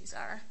FQHCs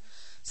are.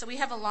 So we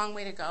have a long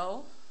way to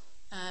go,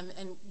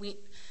 and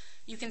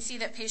you can see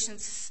that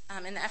patients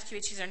in the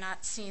FQHCs are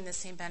not seeing the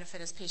same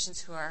benefit as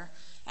patients who are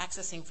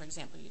accessing, for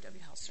example,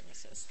 UW Health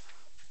services.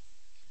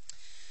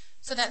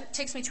 So that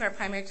takes me to our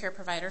primary care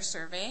provider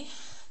survey.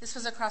 This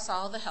was across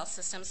all of the health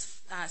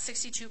systems,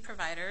 62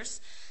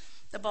 providers.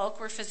 The bulk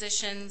were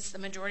physicians, the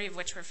majority of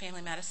which were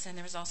family medicine.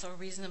 There was also a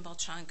reasonable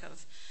chunk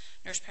of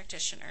nurse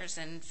practitioners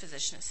and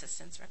physician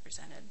assistants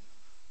represented.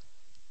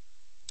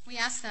 We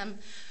asked them,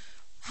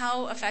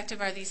 how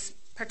effective are these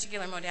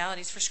particular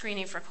modalities for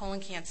screening for colon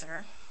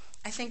cancer?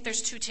 I think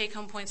there's two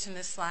take-home points from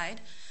this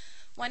slide.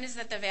 One is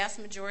that the vast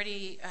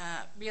majority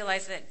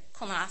realize that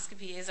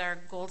colonoscopy is our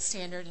gold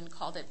standard and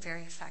called it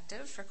very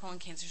effective for colon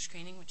cancer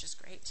screening, which is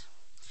great.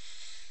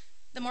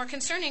 The more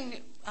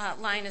concerning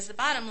line is the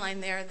bottom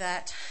line there,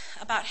 that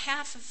about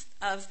half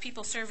of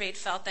people surveyed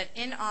felt that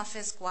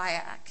in-office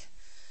guaiac,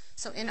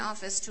 so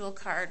in-office stool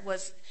card,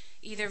 was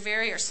either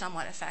very or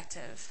somewhat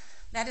effective.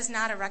 That is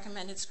not a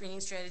recommended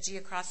screening strategy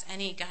across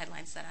any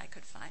guidelines that I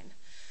could find.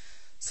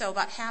 So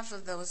about half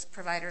of those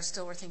providers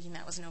still were thinking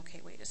that was an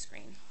okay way to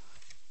screen.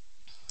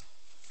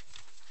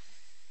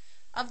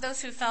 Of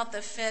those who felt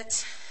the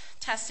FIT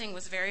testing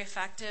was very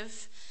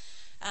effective,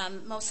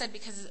 most said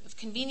because of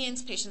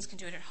convenience, patients can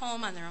do it at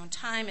home on their own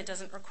time. It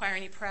doesn't require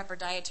any prep or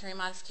dietary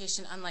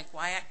modification, unlike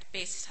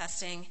guaiac-based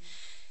testing.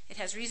 It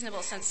has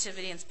reasonable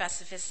sensitivity and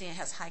specificity and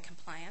has high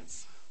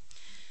compliance.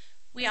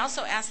 We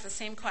also asked the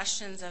same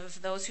questions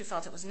of those who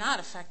felt it was not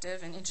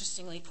effective, and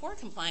interestingly, poor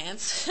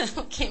compliance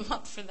came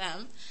up for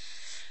them.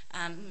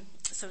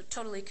 So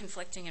totally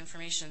conflicting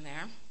information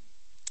there.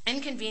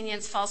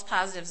 Inconvenience, false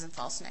positives, and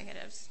false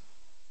negatives.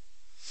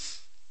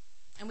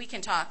 And we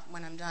can talk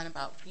when I'm done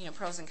about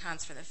pros and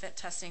cons for the FIT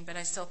testing, but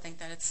I still think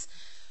that it's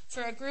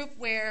for a group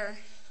where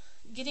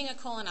getting a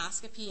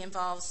colonoscopy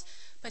involves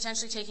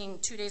potentially taking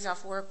 2 days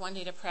off work, 1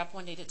 day to prep,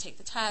 1 day to take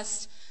the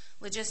test,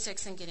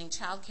 logistics and getting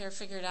childcare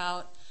figured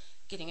out,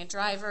 getting a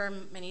driver.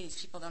 Many of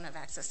these people don't have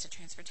access to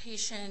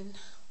transportation,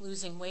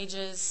 losing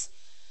wages,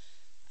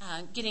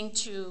 getting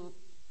to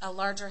a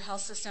larger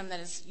health system that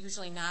is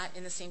usually not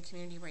in the same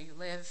community where you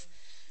live.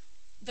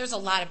 There's a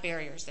lot of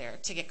barriers there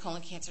to get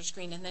colon cancer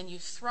screened, and then you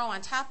throw on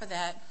top of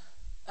that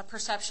a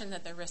perception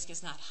that the risk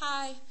is not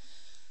high,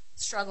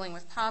 struggling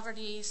with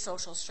poverty,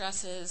 social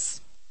stresses.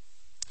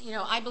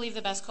 I believe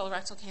the best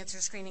colorectal cancer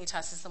screening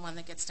test is the one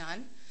that gets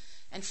done,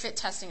 and FIT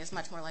testing is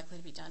much more likely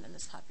to be done in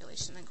this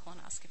population than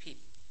colonoscopy.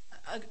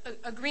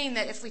 Agreeing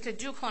that if we could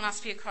do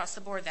colonoscopy across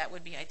the board, that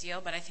would be ideal,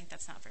 but I think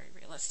that's not very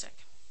realistic.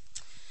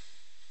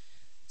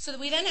 So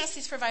we then asked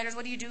these providers,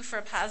 what do you do for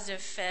a positive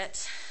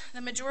FIT?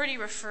 The majority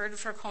referred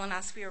for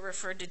colonoscopy or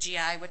referred to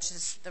GI, which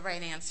is the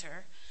right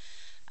answer.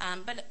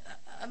 But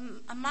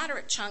a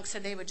moderate chunk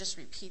said they would just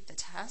repeat the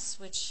test,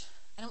 which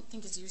I don't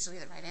think is usually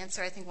the right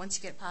answer. I think once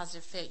you get a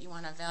positive FIT, you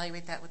want to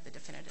evaluate that with the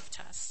definitive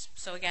test.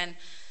 So again,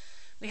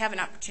 we have an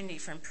opportunity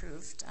for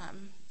improved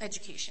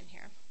education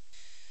here.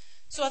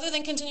 So other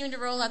than continuing to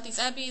roll out these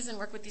EBIs and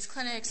work with these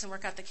clinics and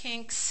work out the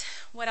kinks,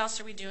 what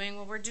else are we doing?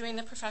 Well, we're doing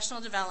the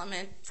professional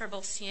development for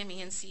both CME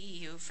and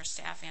CEU for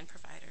staff and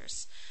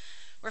providers.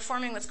 We're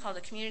forming what's called a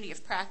community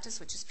of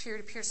practice, which is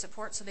peer-to-peer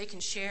support so they can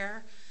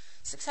share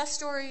success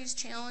stories,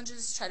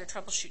 challenges, try to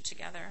troubleshoot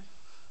together.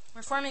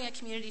 We're forming a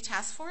community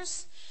task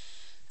force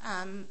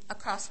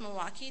across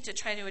Milwaukee to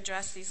try to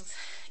address these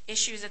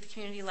issues at the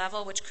community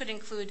level, which could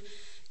include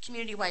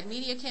community-wide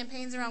media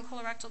campaigns around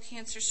colorectal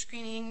cancer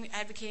screening,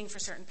 advocating for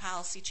certain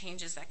policy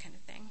changes, that kind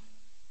of thing.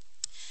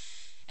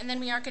 And then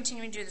we are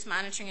continuing to do this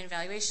monitoring and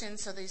evaluation,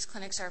 so these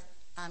clinics are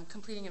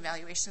completing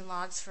evaluation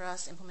logs for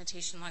us,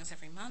 implementation logs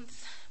every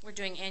month. We're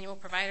doing annual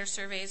provider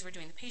surveys. We're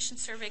doing the patient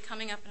survey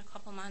coming up in a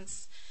couple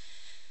months.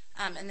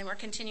 And then we're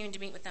continuing to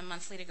meet with them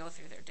monthly to go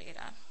through their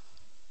data.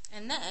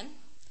 And then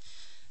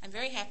I'm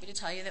very happy to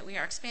tell you that we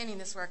are expanding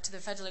this work to the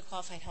federally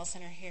qualified health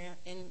center here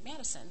in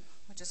Madison,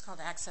 which is called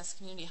Access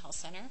Community Health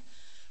Center.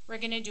 We're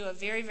going to do a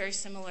very, very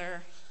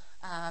similar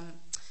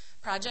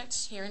project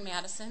here in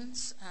Madison,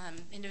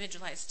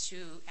 individualized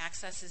to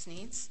Access's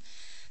needs.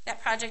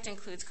 That project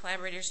includes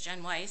collaborators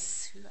Jen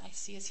Weiss, who I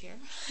see is here,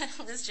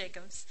 Liz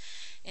Jacobs,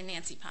 and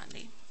Nancy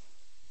Pondy.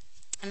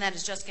 And that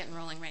is just getting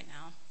rolling right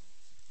now.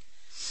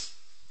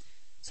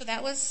 So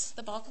that was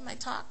the bulk of my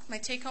talk. My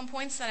take-home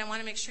points that I want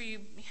to make sure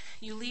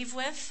you leave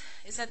with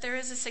is that there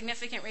is a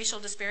significant racial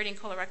disparity in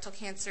colorectal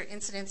cancer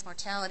incidence,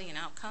 mortality, and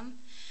outcome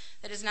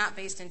that is not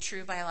based in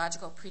true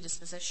biological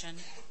predisposition.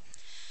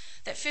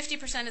 That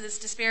 50% of this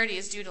disparity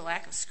is due to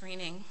lack of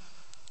screening.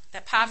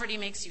 That poverty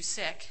makes you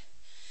sick.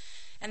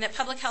 And that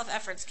public health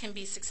efforts can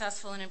be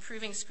successful in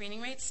improving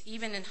screening rates,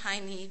 even in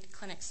high-need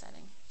clinic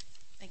setting.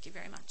 Thank you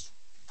very much.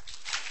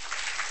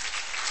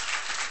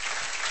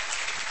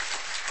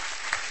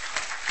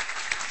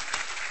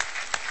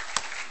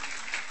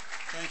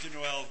 Thank you,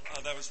 Noelle.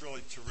 That was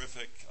really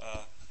terrific.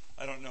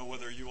 I don't know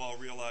whether you all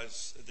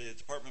realize the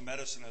Department of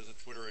Medicine has a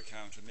Twitter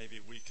account, and maybe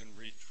we can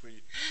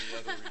retweet the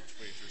other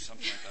retweet or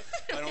something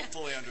like that. I don't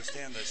fully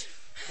understand this.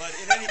 But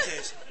in any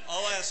case,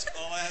 I'll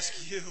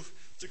ask you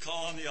to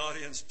call on the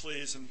audience,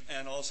 please,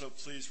 and also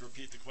please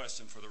repeat the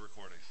question for the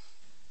recording.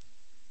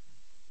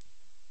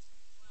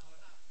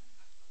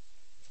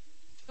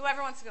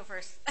 Whoever wants to go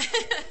first.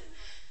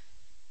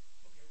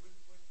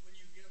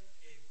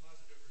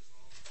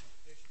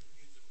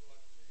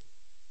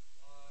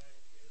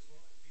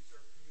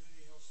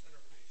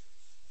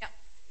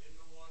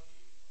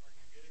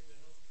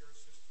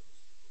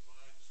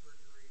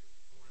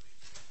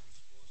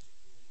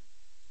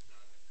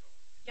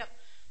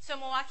 So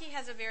Milwaukee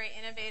has a very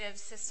innovative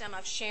system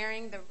of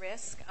sharing the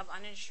risk of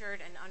uninsured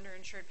and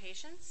underinsured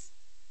patients.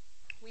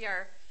 We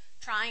are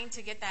trying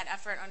to get that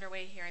effort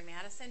underway here in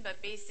Madison,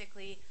 but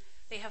basically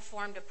they have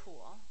formed a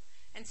pool.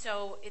 And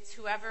so it's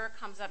whoever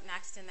comes up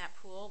next in that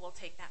pool will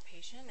take that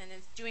patient. And in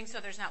doing so,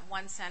 there's not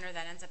one center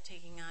that ends up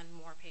taking on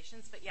more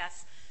patients. But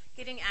yes,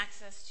 getting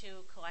access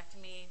to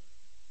colectomy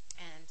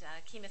and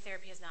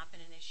chemotherapy has not been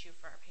an issue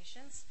for our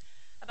patients.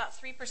 About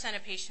 3%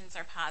 of patients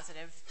are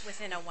positive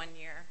within a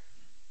 1-year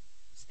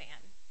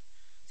span.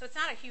 So it's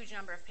not a huge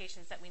number of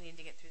patients that we need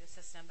to get through the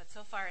system, but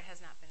so far it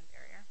has not been a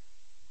barrier.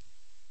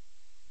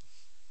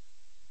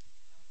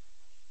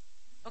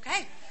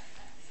 Okay.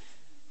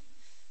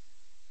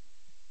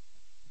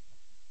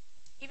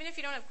 Even if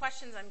you don't have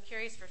questions, I'm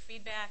curious for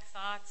feedback,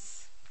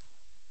 thoughts.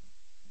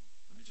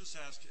 Let me just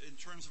ask, in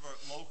terms of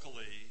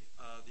locally,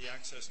 the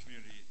Access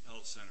Community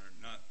Health Center,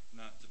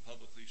 not to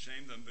publicly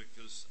shame them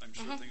because I'm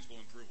sure things will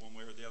improve one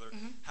way or the other.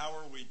 How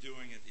are we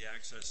doing at the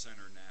Access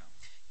Center now?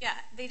 Yeah,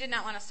 they did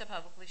not want us to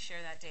publicly share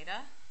that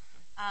data.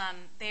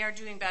 They are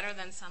doing better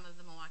than some of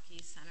the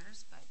Milwaukee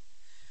centers, but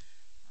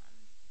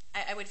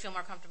I would feel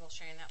more comfortable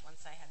sharing that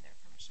once I had their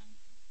permission.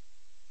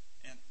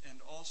 And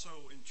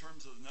also, in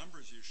terms of the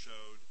numbers you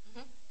showed,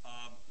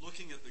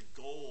 looking at the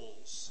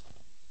goals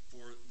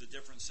for the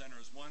different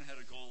centers, one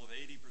had a goal of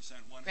 80%,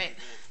 one had a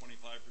goal of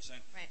 25%.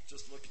 Right.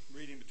 Just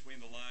reading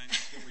between the lines,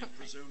 can we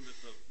presume that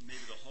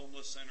maybe the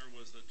homeless center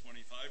was the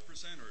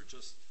 25% or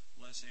just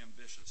less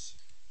ambitious?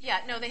 Yeah,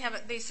 no,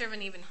 they serve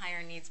an even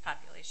higher needs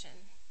population.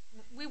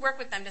 We work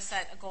with them to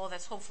set a goal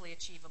that's hopefully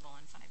achievable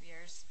in 5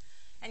 years,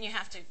 and you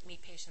have to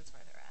meet patients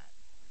where they're at.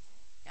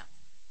 Yeah.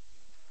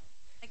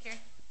 Hi,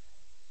 Carrie.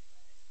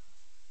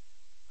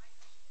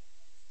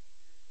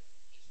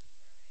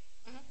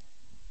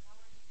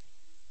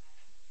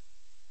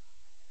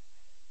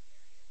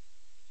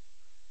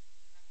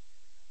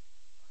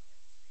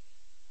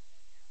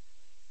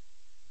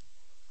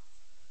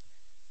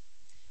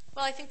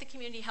 Well, I think the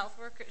community health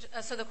workers,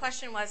 so the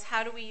question was,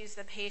 how do we use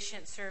the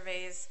patient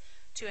surveys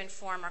to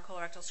inform our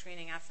colorectal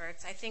screening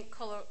efforts? I think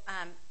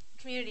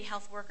community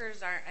health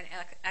workers are an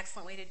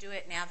excellent way to do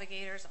it.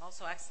 Navigators,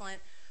 also excellent.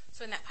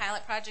 So in that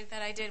pilot project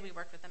that I did, we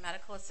worked with a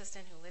medical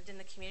assistant who lived in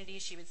the community.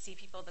 She would see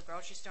people at the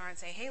grocery store and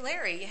say, hey,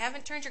 Larry, you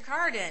haven't turned your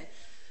card in.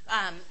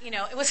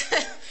 It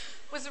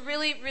was a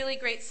really, really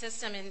great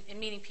system in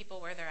meeting people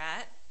where they're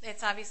at.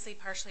 It's obviously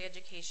partially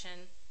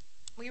education.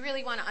 We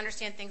really want to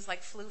understand things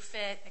like flu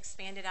fit,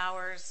 expanded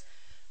hours,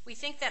 We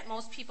think that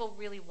most people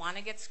really want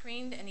to get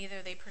screened, and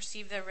either they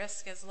perceive their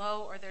risk as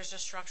low or there's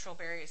just structural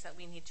barriers that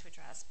we need to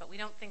address. But we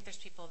don't think there's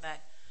people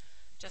that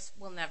just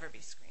will never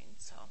be screened.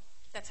 So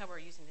that's how we're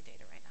using the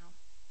data right now.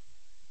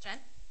 Jen?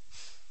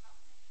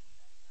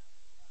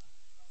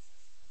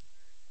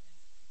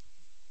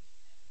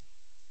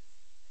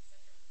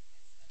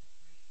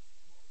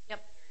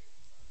 Yep.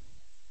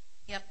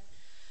 Yep.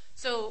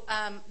 So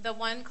the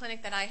one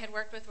clinic that I had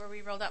worked with where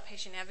we rolled out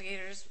patient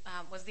navigators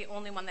was the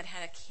only one that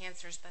had a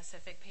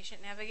cancer-specific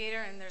patient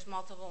navigator, and there's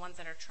multiple ones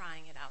that are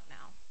trying it out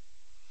now.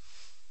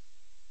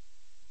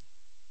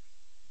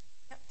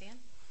 Yep, Dan?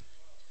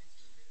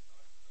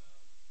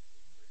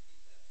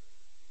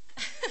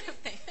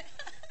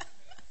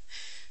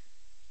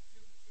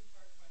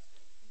 Two-part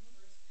question.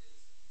 First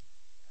is,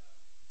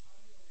 how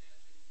do you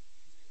imagine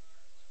using our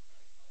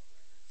electronic health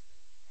records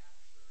to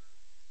capture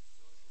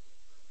social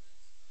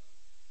determinants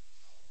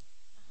of health?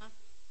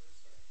 The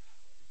first sort of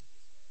half of the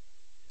piece that I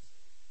think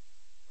is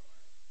missing from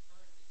our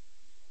current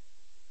institutional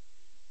instrumentation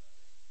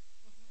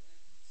project.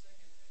 And then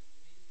second, and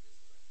maybe this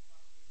is a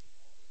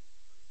completely only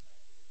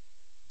perspective,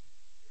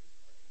 there's an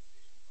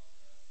organization called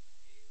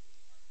AARP.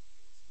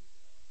 It seems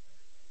to know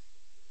everybody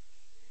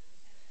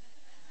speaks it,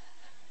 but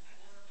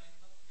or my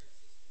healthcare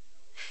system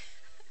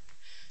knows.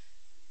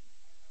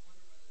 I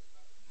wonder whether there's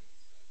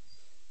opportunities to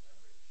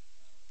leverage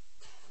partnerships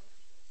about those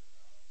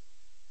metrics.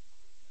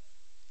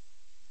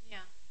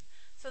 Yeah.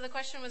 So the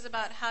question was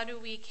about how do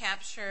we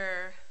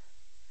capture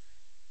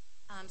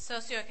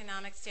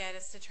socioeconomic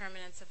status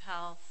determinants of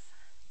health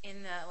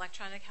in the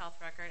electronic health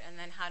record, and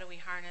then how do we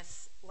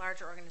harness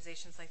larger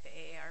organizations like the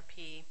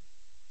AARP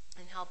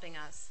in helping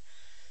us?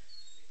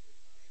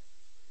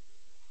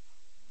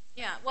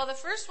 Yeah, well, the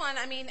first one,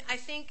 I mean, I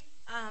think,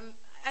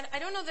 I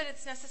don't know that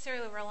it's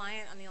necessarily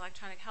reliant on the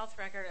electronic health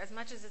record as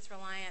much as it's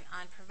reliant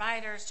on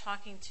providers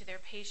talking to their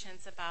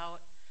patients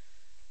about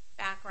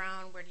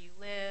background, where do you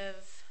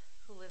live,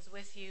 who lives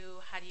with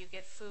you, how do you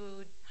get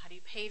food, how do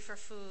you pay for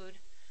food.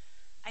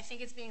 I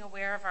think it's being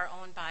aware of our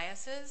own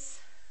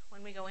biases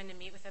when we go in to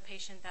meet with a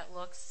patient that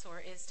looks or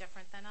is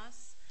different than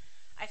us.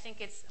 I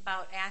think it's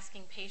about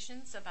asking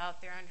patients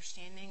about their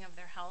understanding of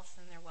their health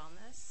and their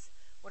wellness.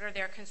 What are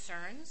their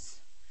concerns?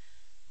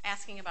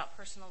 Asking about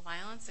personal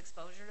violence,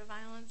 exposure to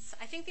violence.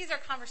 I think these are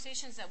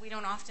conversations that we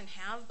don't often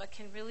have but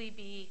can really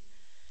be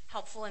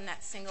helpful in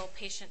that single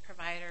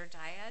patient-provider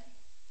dyad.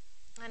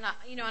 And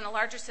in a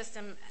larger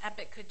system,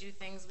 Epic could do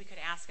things. We could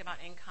ask about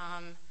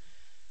income.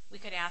 We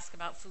could ask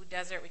about food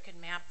desert. We could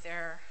map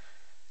their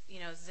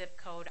zip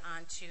code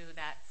onto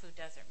that food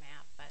desert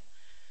map. But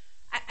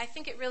I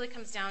think it really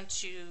comes down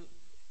to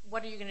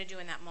what are you going to do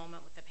in that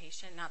moment with the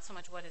patient, not so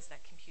much what is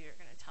that computer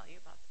going to tell you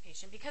about the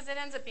patient, because it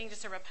ends up being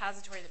just a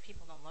repository that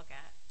people don't look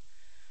at.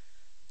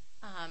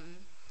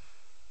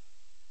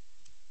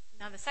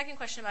 Now the second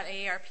question about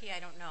AARP, I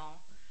don't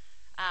know.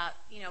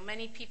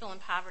 Many people in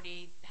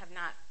poverty have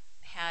not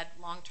had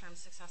long-term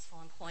successful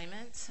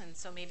employment, and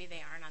so maybe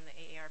they aren't on the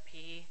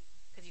AARP,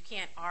 because you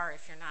can't R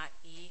if you're not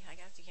E, I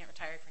guess. You can't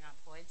retire if you're not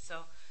employed.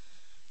 So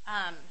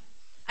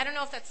I don't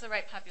know if that's the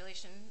right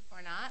population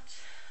or not.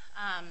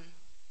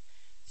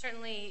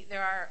 Certainly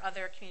there are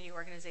other community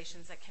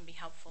organizations that can be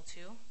helpful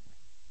too.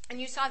 And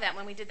you saw that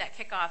when we did that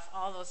kickoff,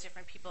 all those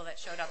different people that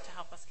showed up to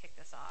help us kick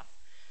this off.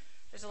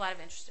 There's a lot of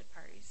interested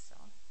parties. So.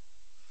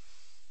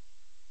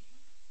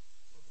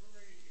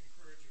 Very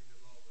encouraging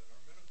development.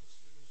 Our medical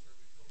students are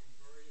becoming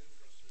very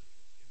interested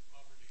in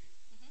poverty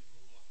in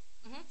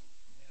Milwaukee.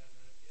 And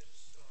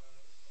it's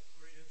of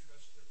great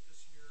interest that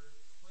this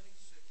year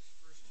 26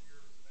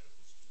 first-year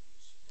medical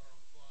students are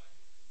applying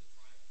to the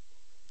Triumph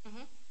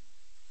program.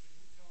 Can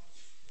you tell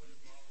us what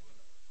involvement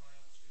our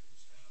Triumph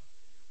students have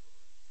in your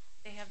program?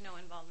 They have no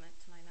involvement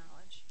to my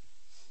knowledge. I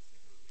would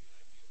think it would be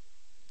ideal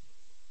in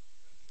terms of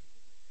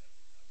prevention and I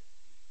think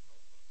we need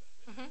help on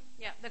that.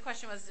 Yeah, the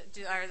question was,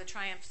 are the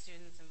Triumph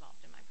students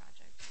involved in my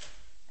project?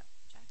 Yep,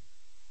 Jack.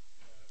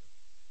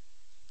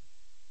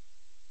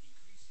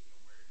 Increasing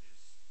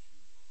awareness to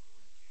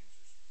colon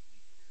cancer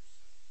screening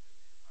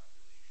in your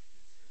population,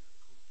 is there a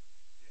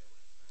cocktail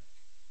effect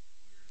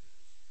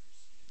where you're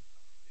seeing an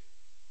uptick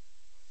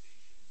of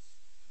patients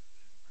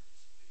then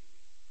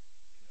participating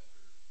in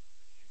other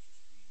cancer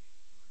screening or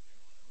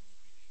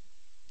general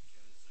health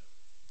screening because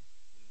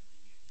of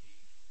them being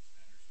engaged with this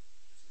matter? So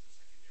just as a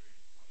secondary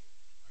point,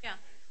 are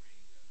you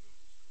measuring those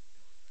cocktail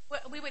effects?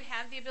 Well, we would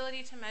have the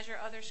ability to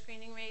measure other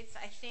screening rates.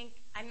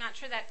 I'm not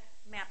sure that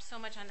maps so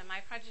much onto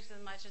my project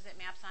as much as it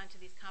maps onto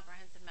these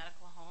comprehensive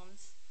medical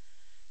homes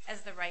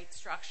as the right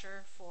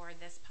structure for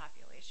this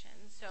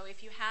population. So if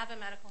you have a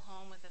medical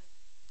home with a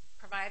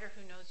provider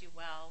who knows you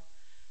well,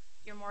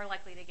 you're more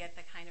likely to get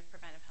the kind of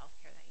preventive health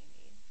care that you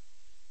need.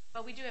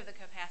 But we do have the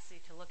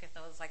capacity to look at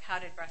those, like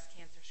how did breast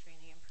cancer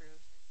screening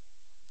improve?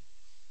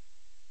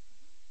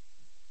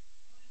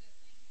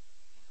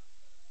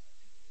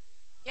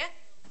 Yeah.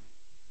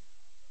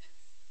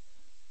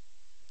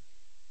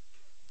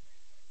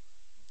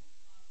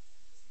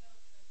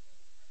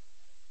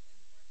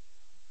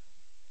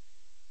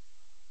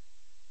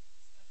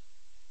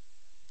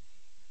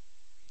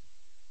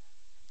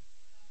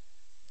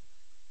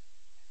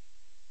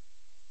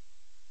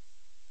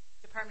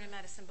 Department of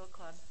Medicine book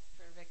club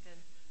for Evicted.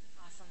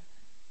 Awesome.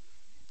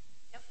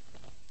 Yep.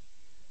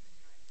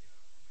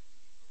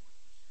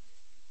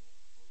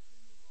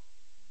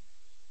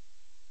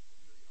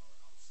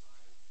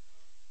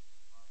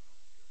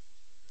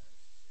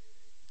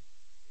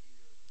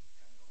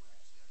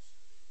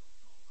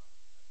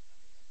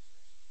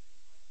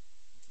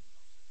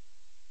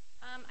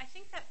 I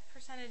think that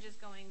percentage is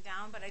going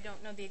down, but I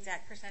don't know the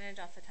exact percentage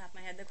off the top of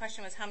my head. The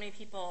question was how many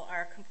people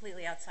are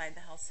completely outside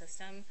the health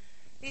system.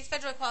 These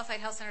federally qualified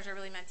health centers are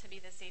really meant to be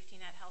the safety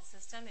net health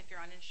system. If you're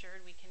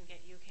uninsured, we can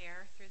get you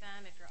care through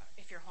them.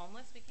 If you're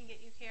homeless, we can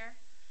get you care.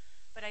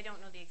 But I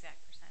don't know the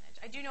exact percentage.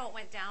 I do know it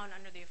went down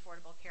under the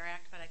Affordable Care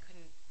Act, but I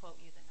couldn't quote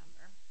you the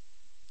number.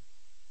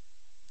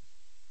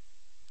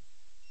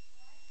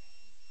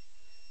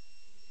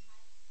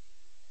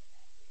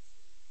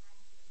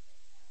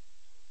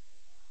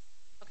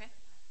 Okay.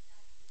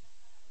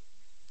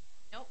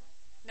 Nope.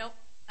 Nope.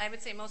 I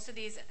would say most of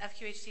these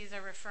FQHCs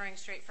are referring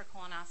straight for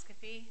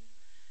colonoscopy.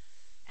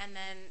 And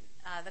then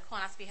the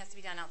colonoscopy has to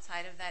be done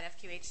outside of that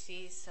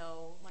FQHC,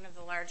 so one of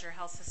the larger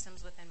health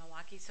systems within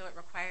Milwaukee. So it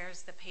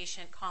requires the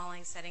patient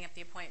calling, setting up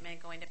the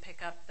appointment, going to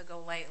pick up the Go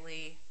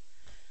Lightly,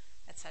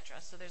 etc.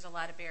 So there's a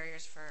lot of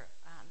barriers for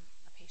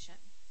a patient.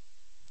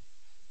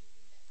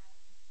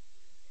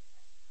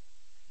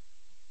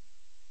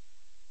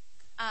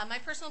 My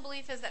personal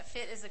belief is that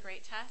FIT is a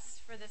great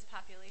test for this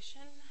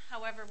population.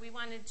 However, we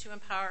wanted to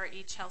empower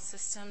each health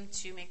system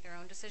to make their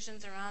own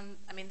decisions around,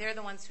 they're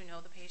the ones who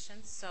know the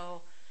patients,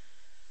 so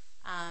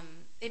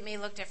it may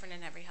look different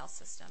in every health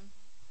system.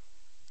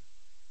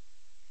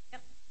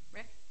 Yep,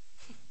 Rick?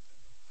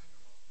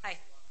 Hi.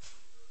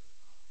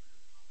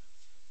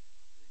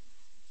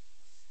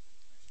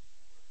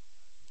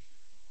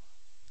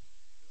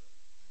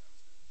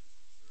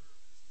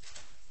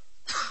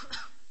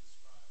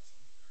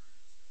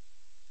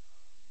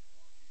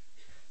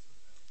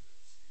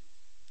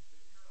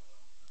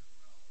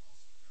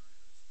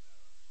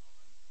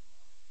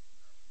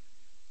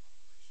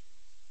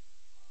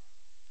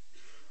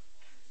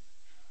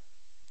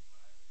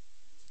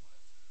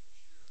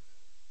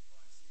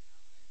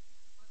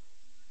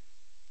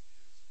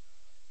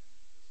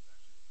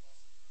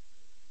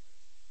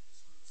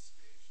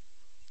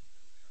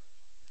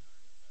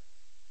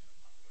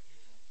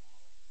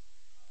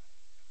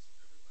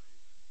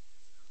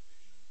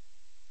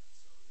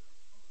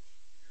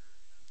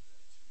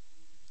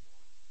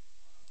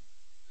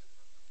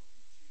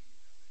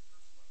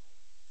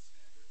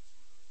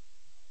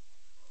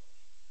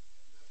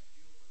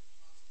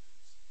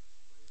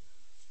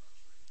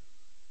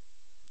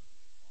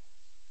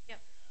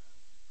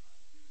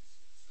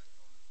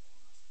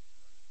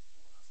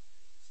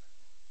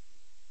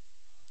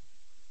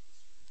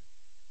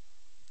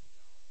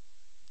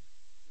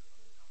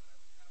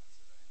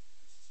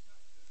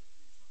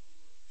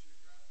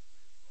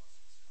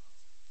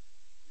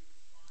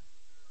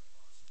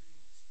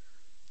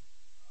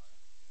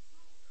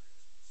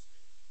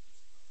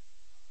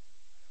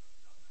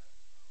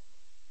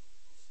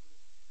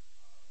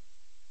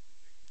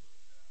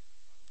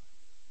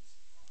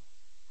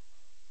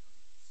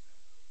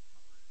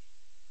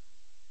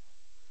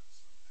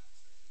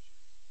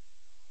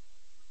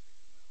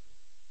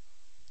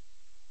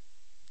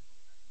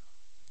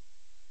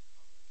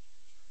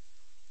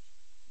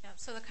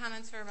 So the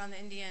comments were around the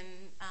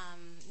Indian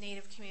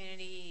Native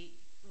community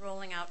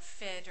rolling out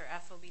FIT or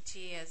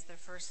FOBT as their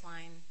first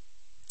line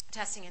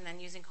testing and then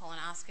using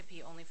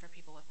colonoscopy only for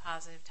people with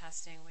positive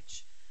testing,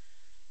 which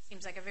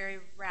seems like a very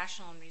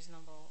rational and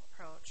reasonable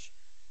approach.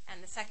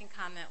 And the second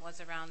comment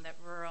was around that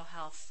rural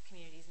health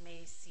communities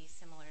may see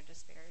similar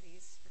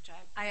disparities, which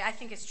I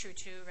think is true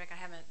too, Rick. I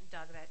haven't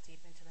dug that deep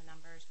into the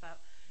numbers,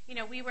 but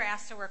we were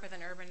asked to work with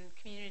an urban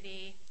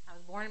community. I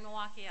was born in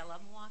Milwaukee. I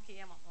love Milwaukee.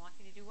 I want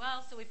Milwaukee to do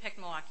well, so we picked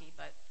Milwaukee.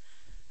 But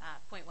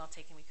point well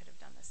taken. We could have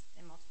done this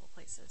in multiple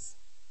places.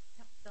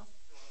 Yep, Bill.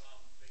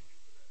 Thank you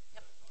for that.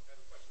 Yep. I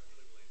have a question that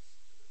really relates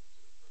to the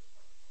first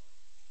part of the talk.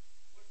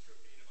 What's your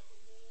opinion about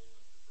the role of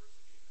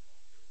diversity in the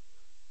healthcare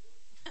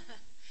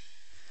workforce?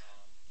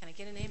 Can I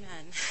get an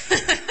amen?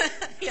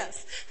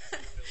 Yes.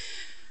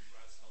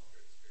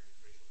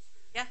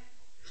 Yeah.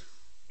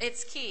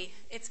 It's key.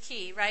 It's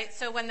key, right?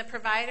 So when the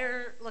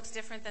provider looks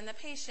different than the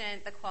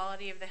patient, the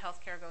quality of the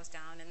healthcare goes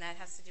down, and that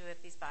has to do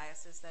with these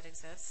biases that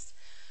exist.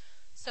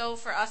 So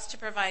for us to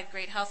provide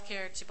great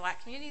healthcare to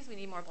black communities, we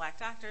need more black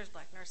doctors,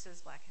 black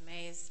nurses, black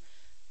MAs.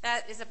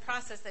 That is a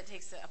process that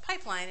takes a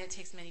pipeline. It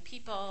takes many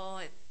people.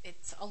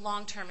 It's a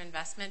long-term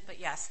investment, but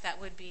yes, that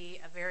would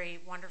be a very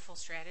wonderful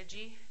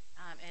strategy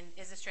and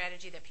is a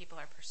strategy that people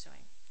are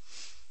pursuing.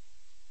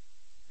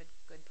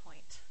 Good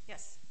point.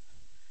 Yes?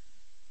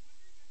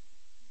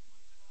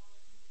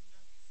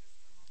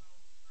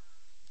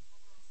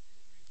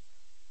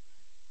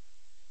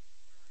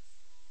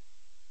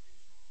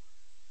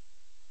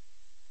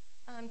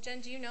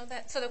 Jen, do you know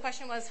that? So the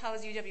question was, how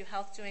is UW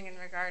Health doing in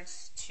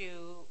regards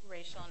to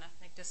racial and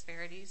ethnic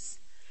disparities?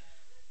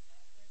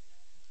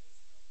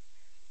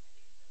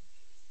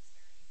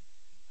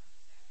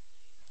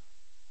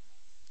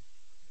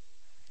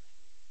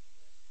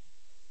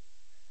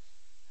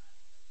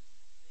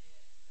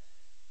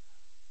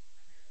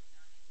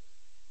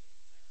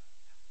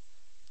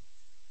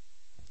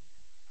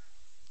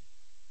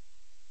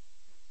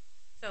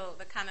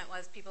 comment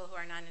was people who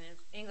are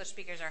non-English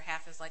speakers are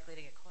half as likely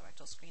to get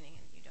colorectal screening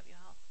in UW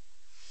Health.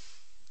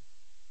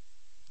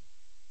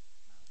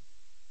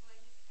 Well, I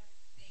just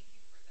thank you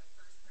for the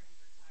first part of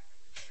your talk.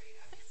 It was great.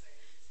 Obviously, I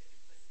understood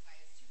implicit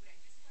bias too, but I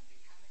just wanted to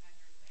comment on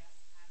your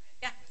last comment.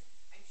 Yeah. Because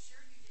I'm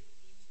sure you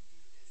didn't mean to do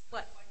this,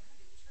 but What? one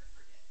could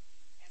interpret it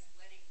as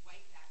letting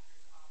white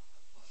doctors off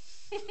the hook.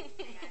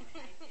 And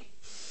I think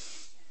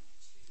in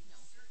addition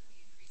to certainly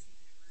increasing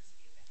the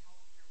diversity of the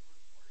healthcare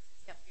workforce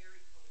is a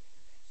very potent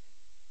intervention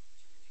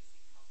to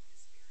reducing health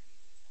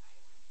disparities, as the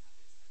Iowa and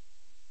others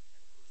have,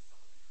 the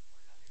Lewis-Sullivan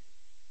report, others.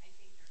 I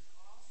think there's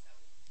also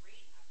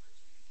great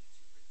opportunity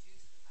to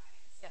reduce the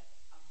bias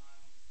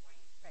among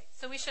white. Right.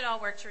 So we should all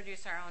work to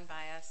reduce our own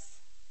bias.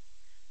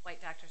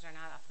 White doctors are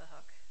not off the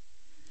hook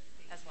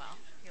as well.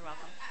 You're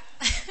welcome.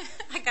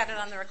 I got it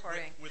on the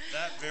recording. With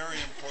that very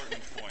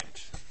important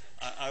point,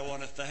 I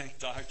want to thank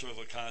Dr.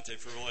 LoConte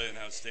for really an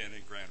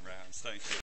outstanding grand rounds. Thank you.